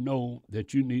 Now you know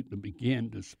that you need to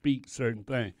begin to speak certain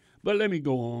things. But let me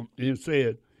go on. It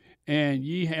says, and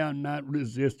ye have not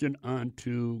resisted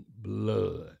unto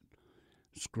blood,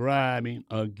 scribing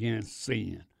against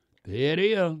sin. There it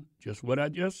is, just what I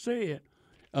just said.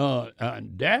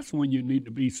 That's when you need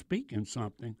to be speaking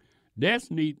something. That's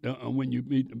neat when you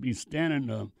need to be standing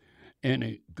up. And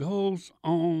it goes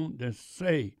on to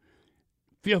say,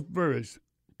 5th verse,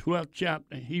 12th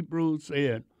chapter, Hebrews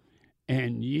said,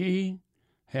 and ye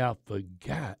have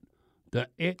forgot the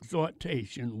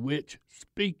exhortation which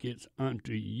speaketh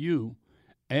unto you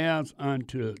as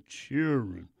unto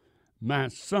children. My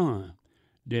son,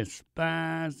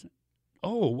 despise,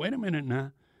 oh, wait a minute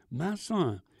now. My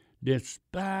son,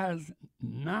 despise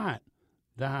not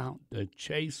thou the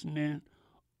chastening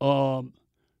of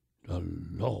the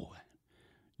Lord.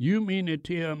 You mean to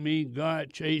tell me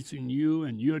God chasing you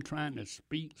and you're trying to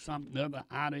speak something other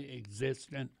out of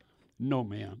existence? No,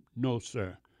 ma'am. No,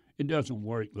 sir. It doesn't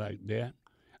work like that.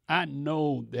 I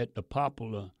know that the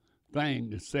popular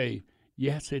thing to say,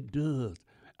 yes, it does.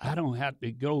 I don't have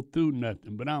to go through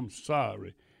nothing, but I'm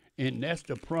sorry. And that's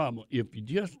the problem. If you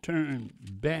just turn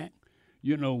back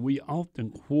You know, we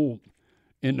often quote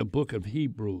in the book of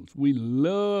Hebrews. We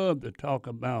love to talk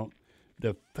about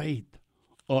the faith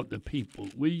of the people.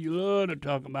 We love to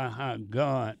talk about how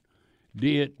God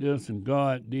did this and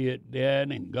God did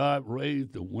that, and God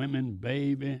raised the women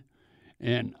baby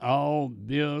and all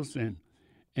this and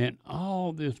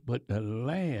all this. But the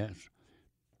last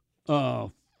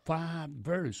 5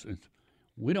 verses,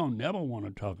 we don't never want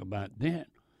to talk about that.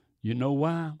 You know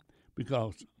why?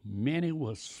 Because many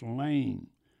were slain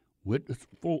with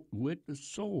the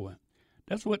sword.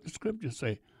 That's what the scriptures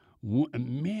say.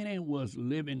 Many was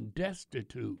living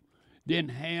destitute.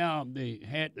 They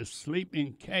had to sleep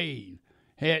in caves,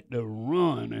 had to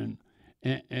run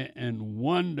and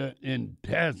wander in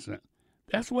desert.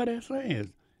 That's what it says.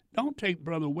 Don't take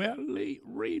Brother Ware.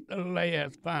 Read the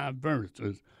last 5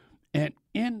 verses. And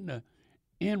in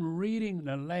reading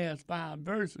the last 5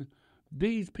 verses,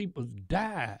 these people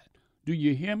died. Do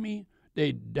you hear me?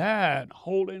 They died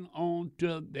holding on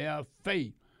to their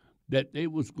faith that they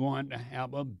was going to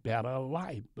have a better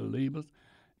life, believers.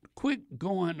 Quit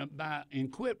going about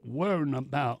and quit worrying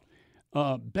about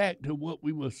back to what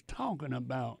we was talking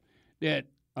about, that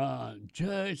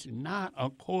judge not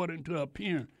according to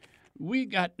appearance. We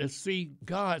got to see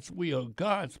God's will,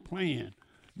 God's plan.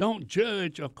 Don't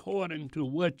judge according to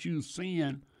what you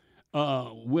seeing,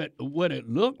 what it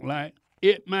looked like.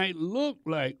 It might look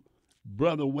like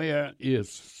Brother Ware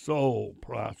is so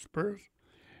prosperous.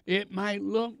 It might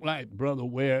look like Brother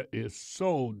Ware is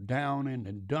so down in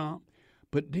the dump,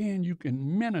 but then you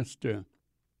can minister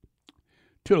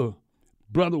to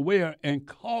Brother Ware and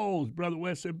cause Brother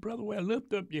Ware, say, Brother Ware,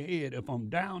 lift up your head. If I'm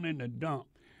down in the dump,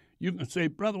 you can say,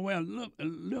 Brother Ware,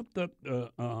 lift up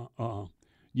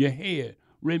your head.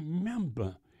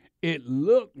 Remember, it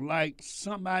looked like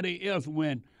somebody else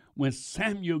when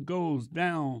Samuel goes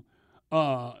down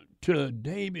to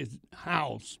David's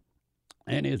house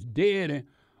and his daddy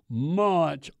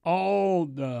march all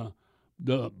the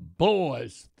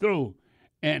boys through,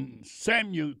 and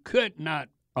Samuel could not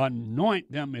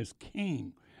anoint them as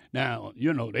king. Now,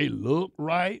 you know, they looked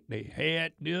right. They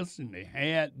had this and they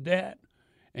had that.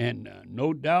 And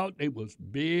no doubt they was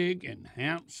big and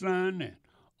handsome and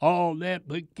all that.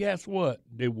 But guess what?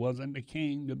 They wasn't the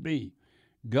king to be.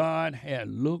 God had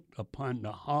looked upon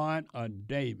the heart of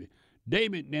David.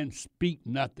 David didn't speak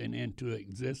nothing into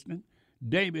existence.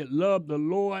 David loved the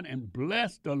Lord and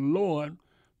blessed the Lord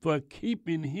for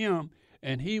keeping him,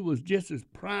 and he was just as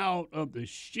proud of the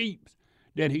sheep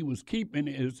that he was keeping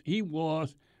as he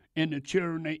was in the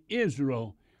children of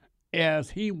Israel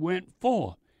as he went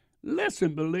forth.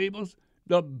 Listen, believers,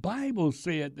 the Bible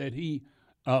said that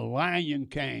a lion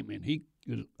came and he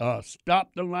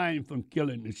stopped the lion from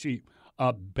killing the sheep.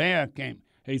 A bear came.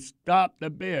 He stopped the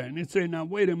bear. And he said, now,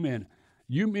 wait a minute.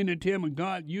 You mean to tell me,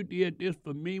 God, you did this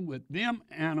for me with them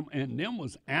animal, and them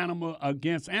was animal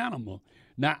against animal.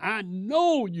 Now, I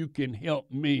know you can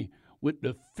help me with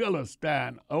the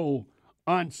Philistine,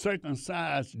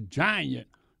 uncircumcised giant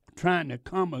trying to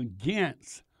come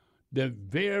against the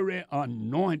very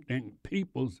anointing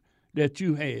peoples that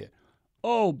you had.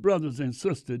 Oh, brothers and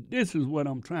sisters, this is what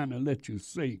I'm trying to let you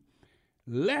see.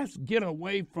 Let's get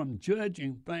away from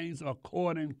judging things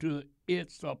according to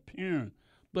its appearance,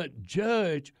 but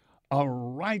judge a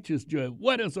righteous judge.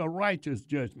 What is a righteous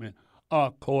judgment?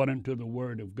 According to the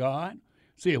word of God.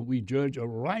 See, if we judge a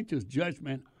righteous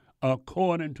judgment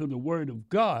according to the word of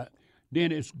God,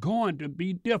 then it's going to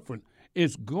be different.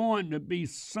 It's going to be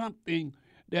something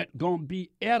that's going to be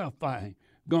edifying,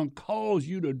 going to cause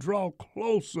you to draw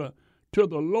closer to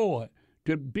the Lord,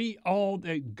 to be all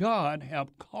that God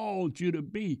have called you to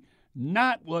be,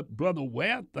 not what Brother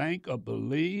Ware think or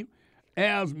believe.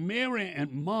 As Mary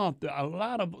and Martha, a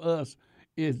lot of us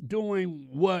is doing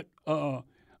what Martha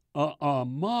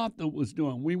was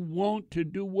doing. We want to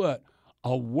do what?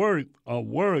 A work,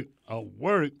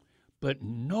 but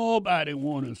nobody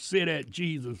want to sit at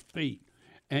Jesus' feet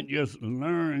and just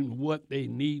learn what they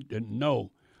need to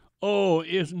know. Oh,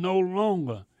 it's no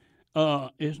longer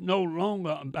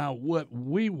about what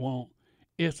we want.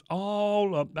 It's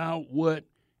all about what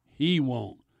he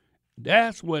wants.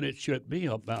 That's what it should be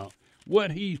about.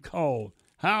 What he's called,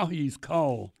 how he's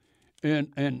called. And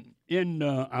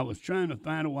I was trying to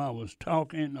find it while I was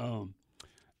talking.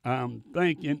 I'm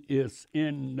thinking it's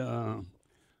in,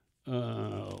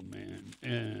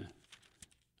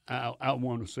 I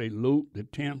want to say Luke, the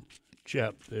 10th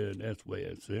chapter. That's where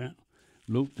it's at.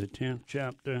 Luke, the 10th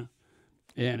chapter.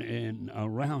 And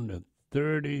around the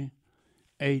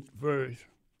 38th verse,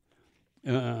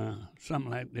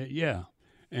 something like that, yeah.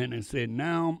 And it said,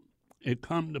 now it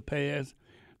come to pass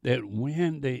that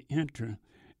when they enter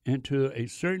into a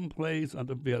certain place of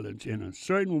the village, and a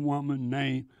certain woman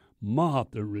named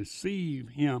Martha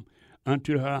received him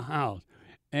unto her house.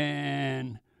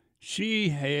 And she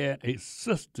had a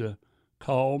sister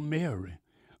called Mary,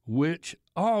 which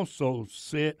also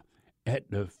sat at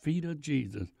the feet of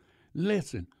Jesus.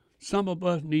 Listen, some of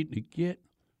us need to get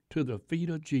to the feet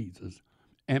of Jesus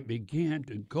and begin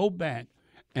to go back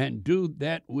and do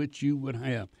that which you would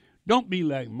have. Don't be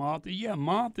like Martha. Yeah,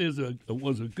 Martha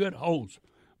was a good host.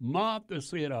 Martha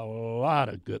said a lot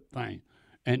of good things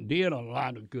and did a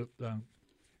lot of good things.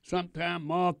 Sometimes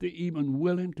Martha even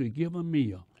willing to give a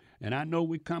meal. And I know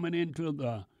we're coming into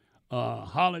the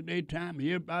holiday time.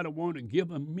 Everybody want to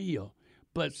give a meal.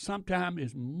 But sometimes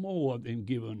it's more than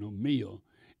giving a meal.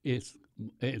 It's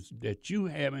that you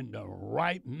having the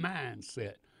right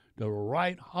mindset, the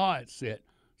right heart set,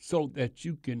 so that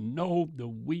you can know the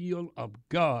will of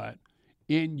God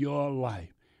in your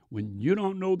life. When you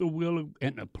don't know the will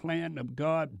and the plan of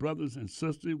God, brothers and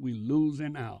sisters, we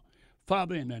losing out.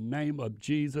 Father, in the name of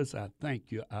Jesus, I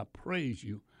thank you. I praise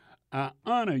you. I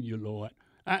honor you, Lord.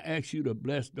 I ask you to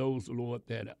bless those, Lord,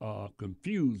 that are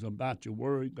confused about your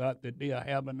word, God, that they'll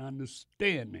have an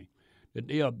understanding, that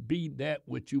they'll be that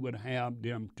which you would have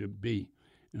them to be.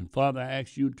 And, Father, I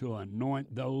ask you to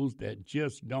anoint those that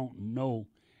just don't know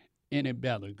any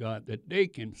better, God, that they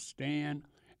can stand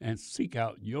and seek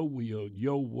out your will,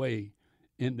 your way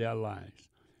in their lives.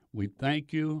 We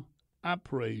thank you. I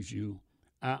praise you.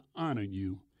 I honor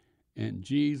you. In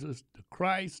Jesus the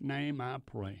Christ's name I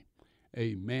pray.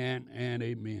 Amen and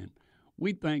amen.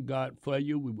 We thank God for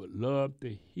you. We would love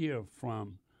to hear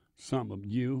from some of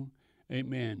you.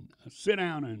 Amen. Sit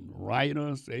down and write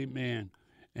us. Amen.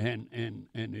 And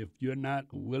if you're not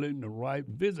willing to write,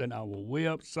 visit our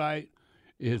website.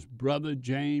 It's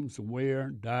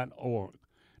brotherjamesware.org.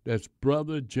 That's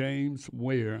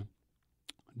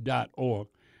brotherjamesware.org.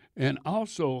 And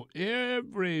also,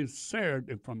 every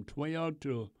Saturday from 12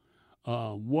 to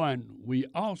 1, we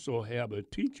also have a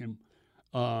teaching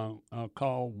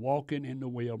called Walking in the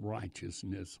Way of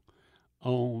Righteousness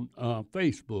on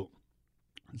Facebook.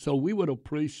 So we would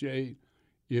appreciate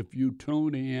if you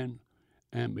tune in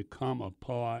and become a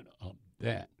part of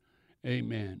that.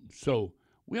 Amen. So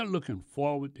we are looking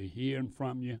forward to hearing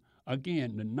from you.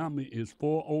 Again, the number is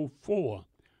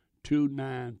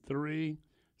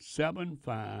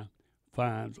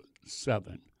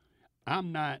 404-293-7557.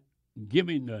 I'm not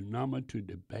giving the number to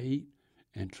debate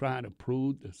and try to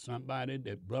prove to somebody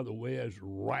that Brother Ware is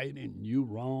right and you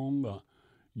wrong, or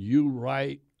you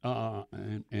right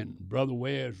and Brother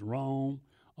Ware is wrong,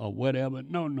 or whatever.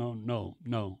 No.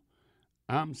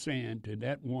 I'm saying to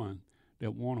that one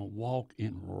that want to walk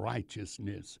in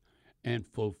righteousness and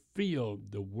fulfill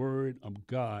the word of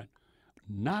God,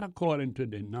 not according to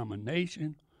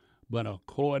denomination, but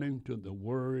according to the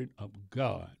word of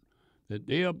God, that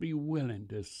they'll be willing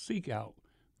to seek out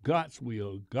God's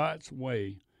will, God's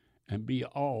way, and be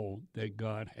all that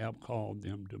God have called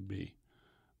them to be.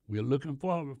 We're looking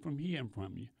forward from hearing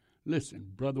from you.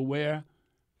 Listen, Brother Ware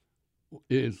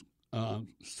is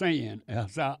saying,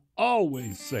 as I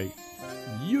always say,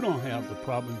 you don't have the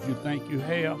problems you think you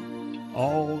have.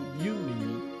 All you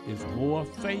need is more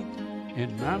faith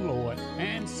in my Lord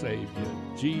and Savior,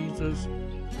 Jesus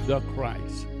the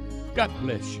Christ. God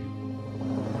bless you.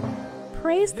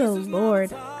 Praise the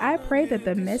Lord. I pray that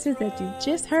the message that you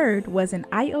just heard was an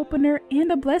eye-opener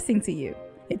and a blessing to you.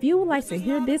 If you would like to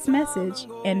hear this message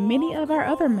and many of our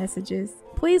other messages,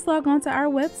 please log on to our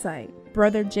website,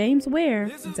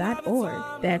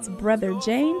 brotherjamesware.org. That's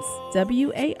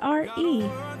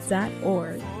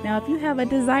brotherjamesware.org. Now, if you have a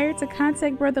desire to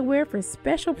contact Brother Ware for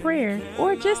special prayer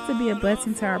or just to be a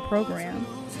blessing to our program,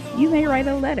 you may write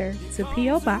a letter to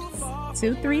P.O. Box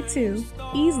 232,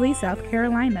 Easley, South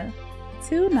Carolina,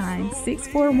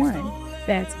 29641.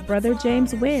 That's Brother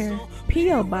James Ware,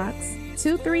 P.O. Box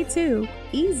 232,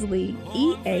 Easley,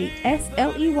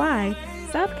 EASLEY,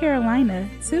 South Carolina,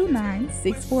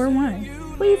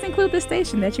 29641. Please include the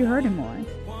station that you heard him on.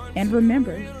 And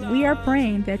remember, we are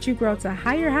praying that you grow to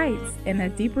higher heights and a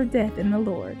deeper depth in the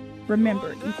Lord.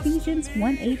 Remember, Ephesians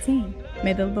 1:18.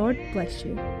 May the Lord bless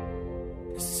you.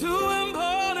 It's too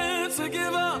important to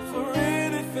give up for it.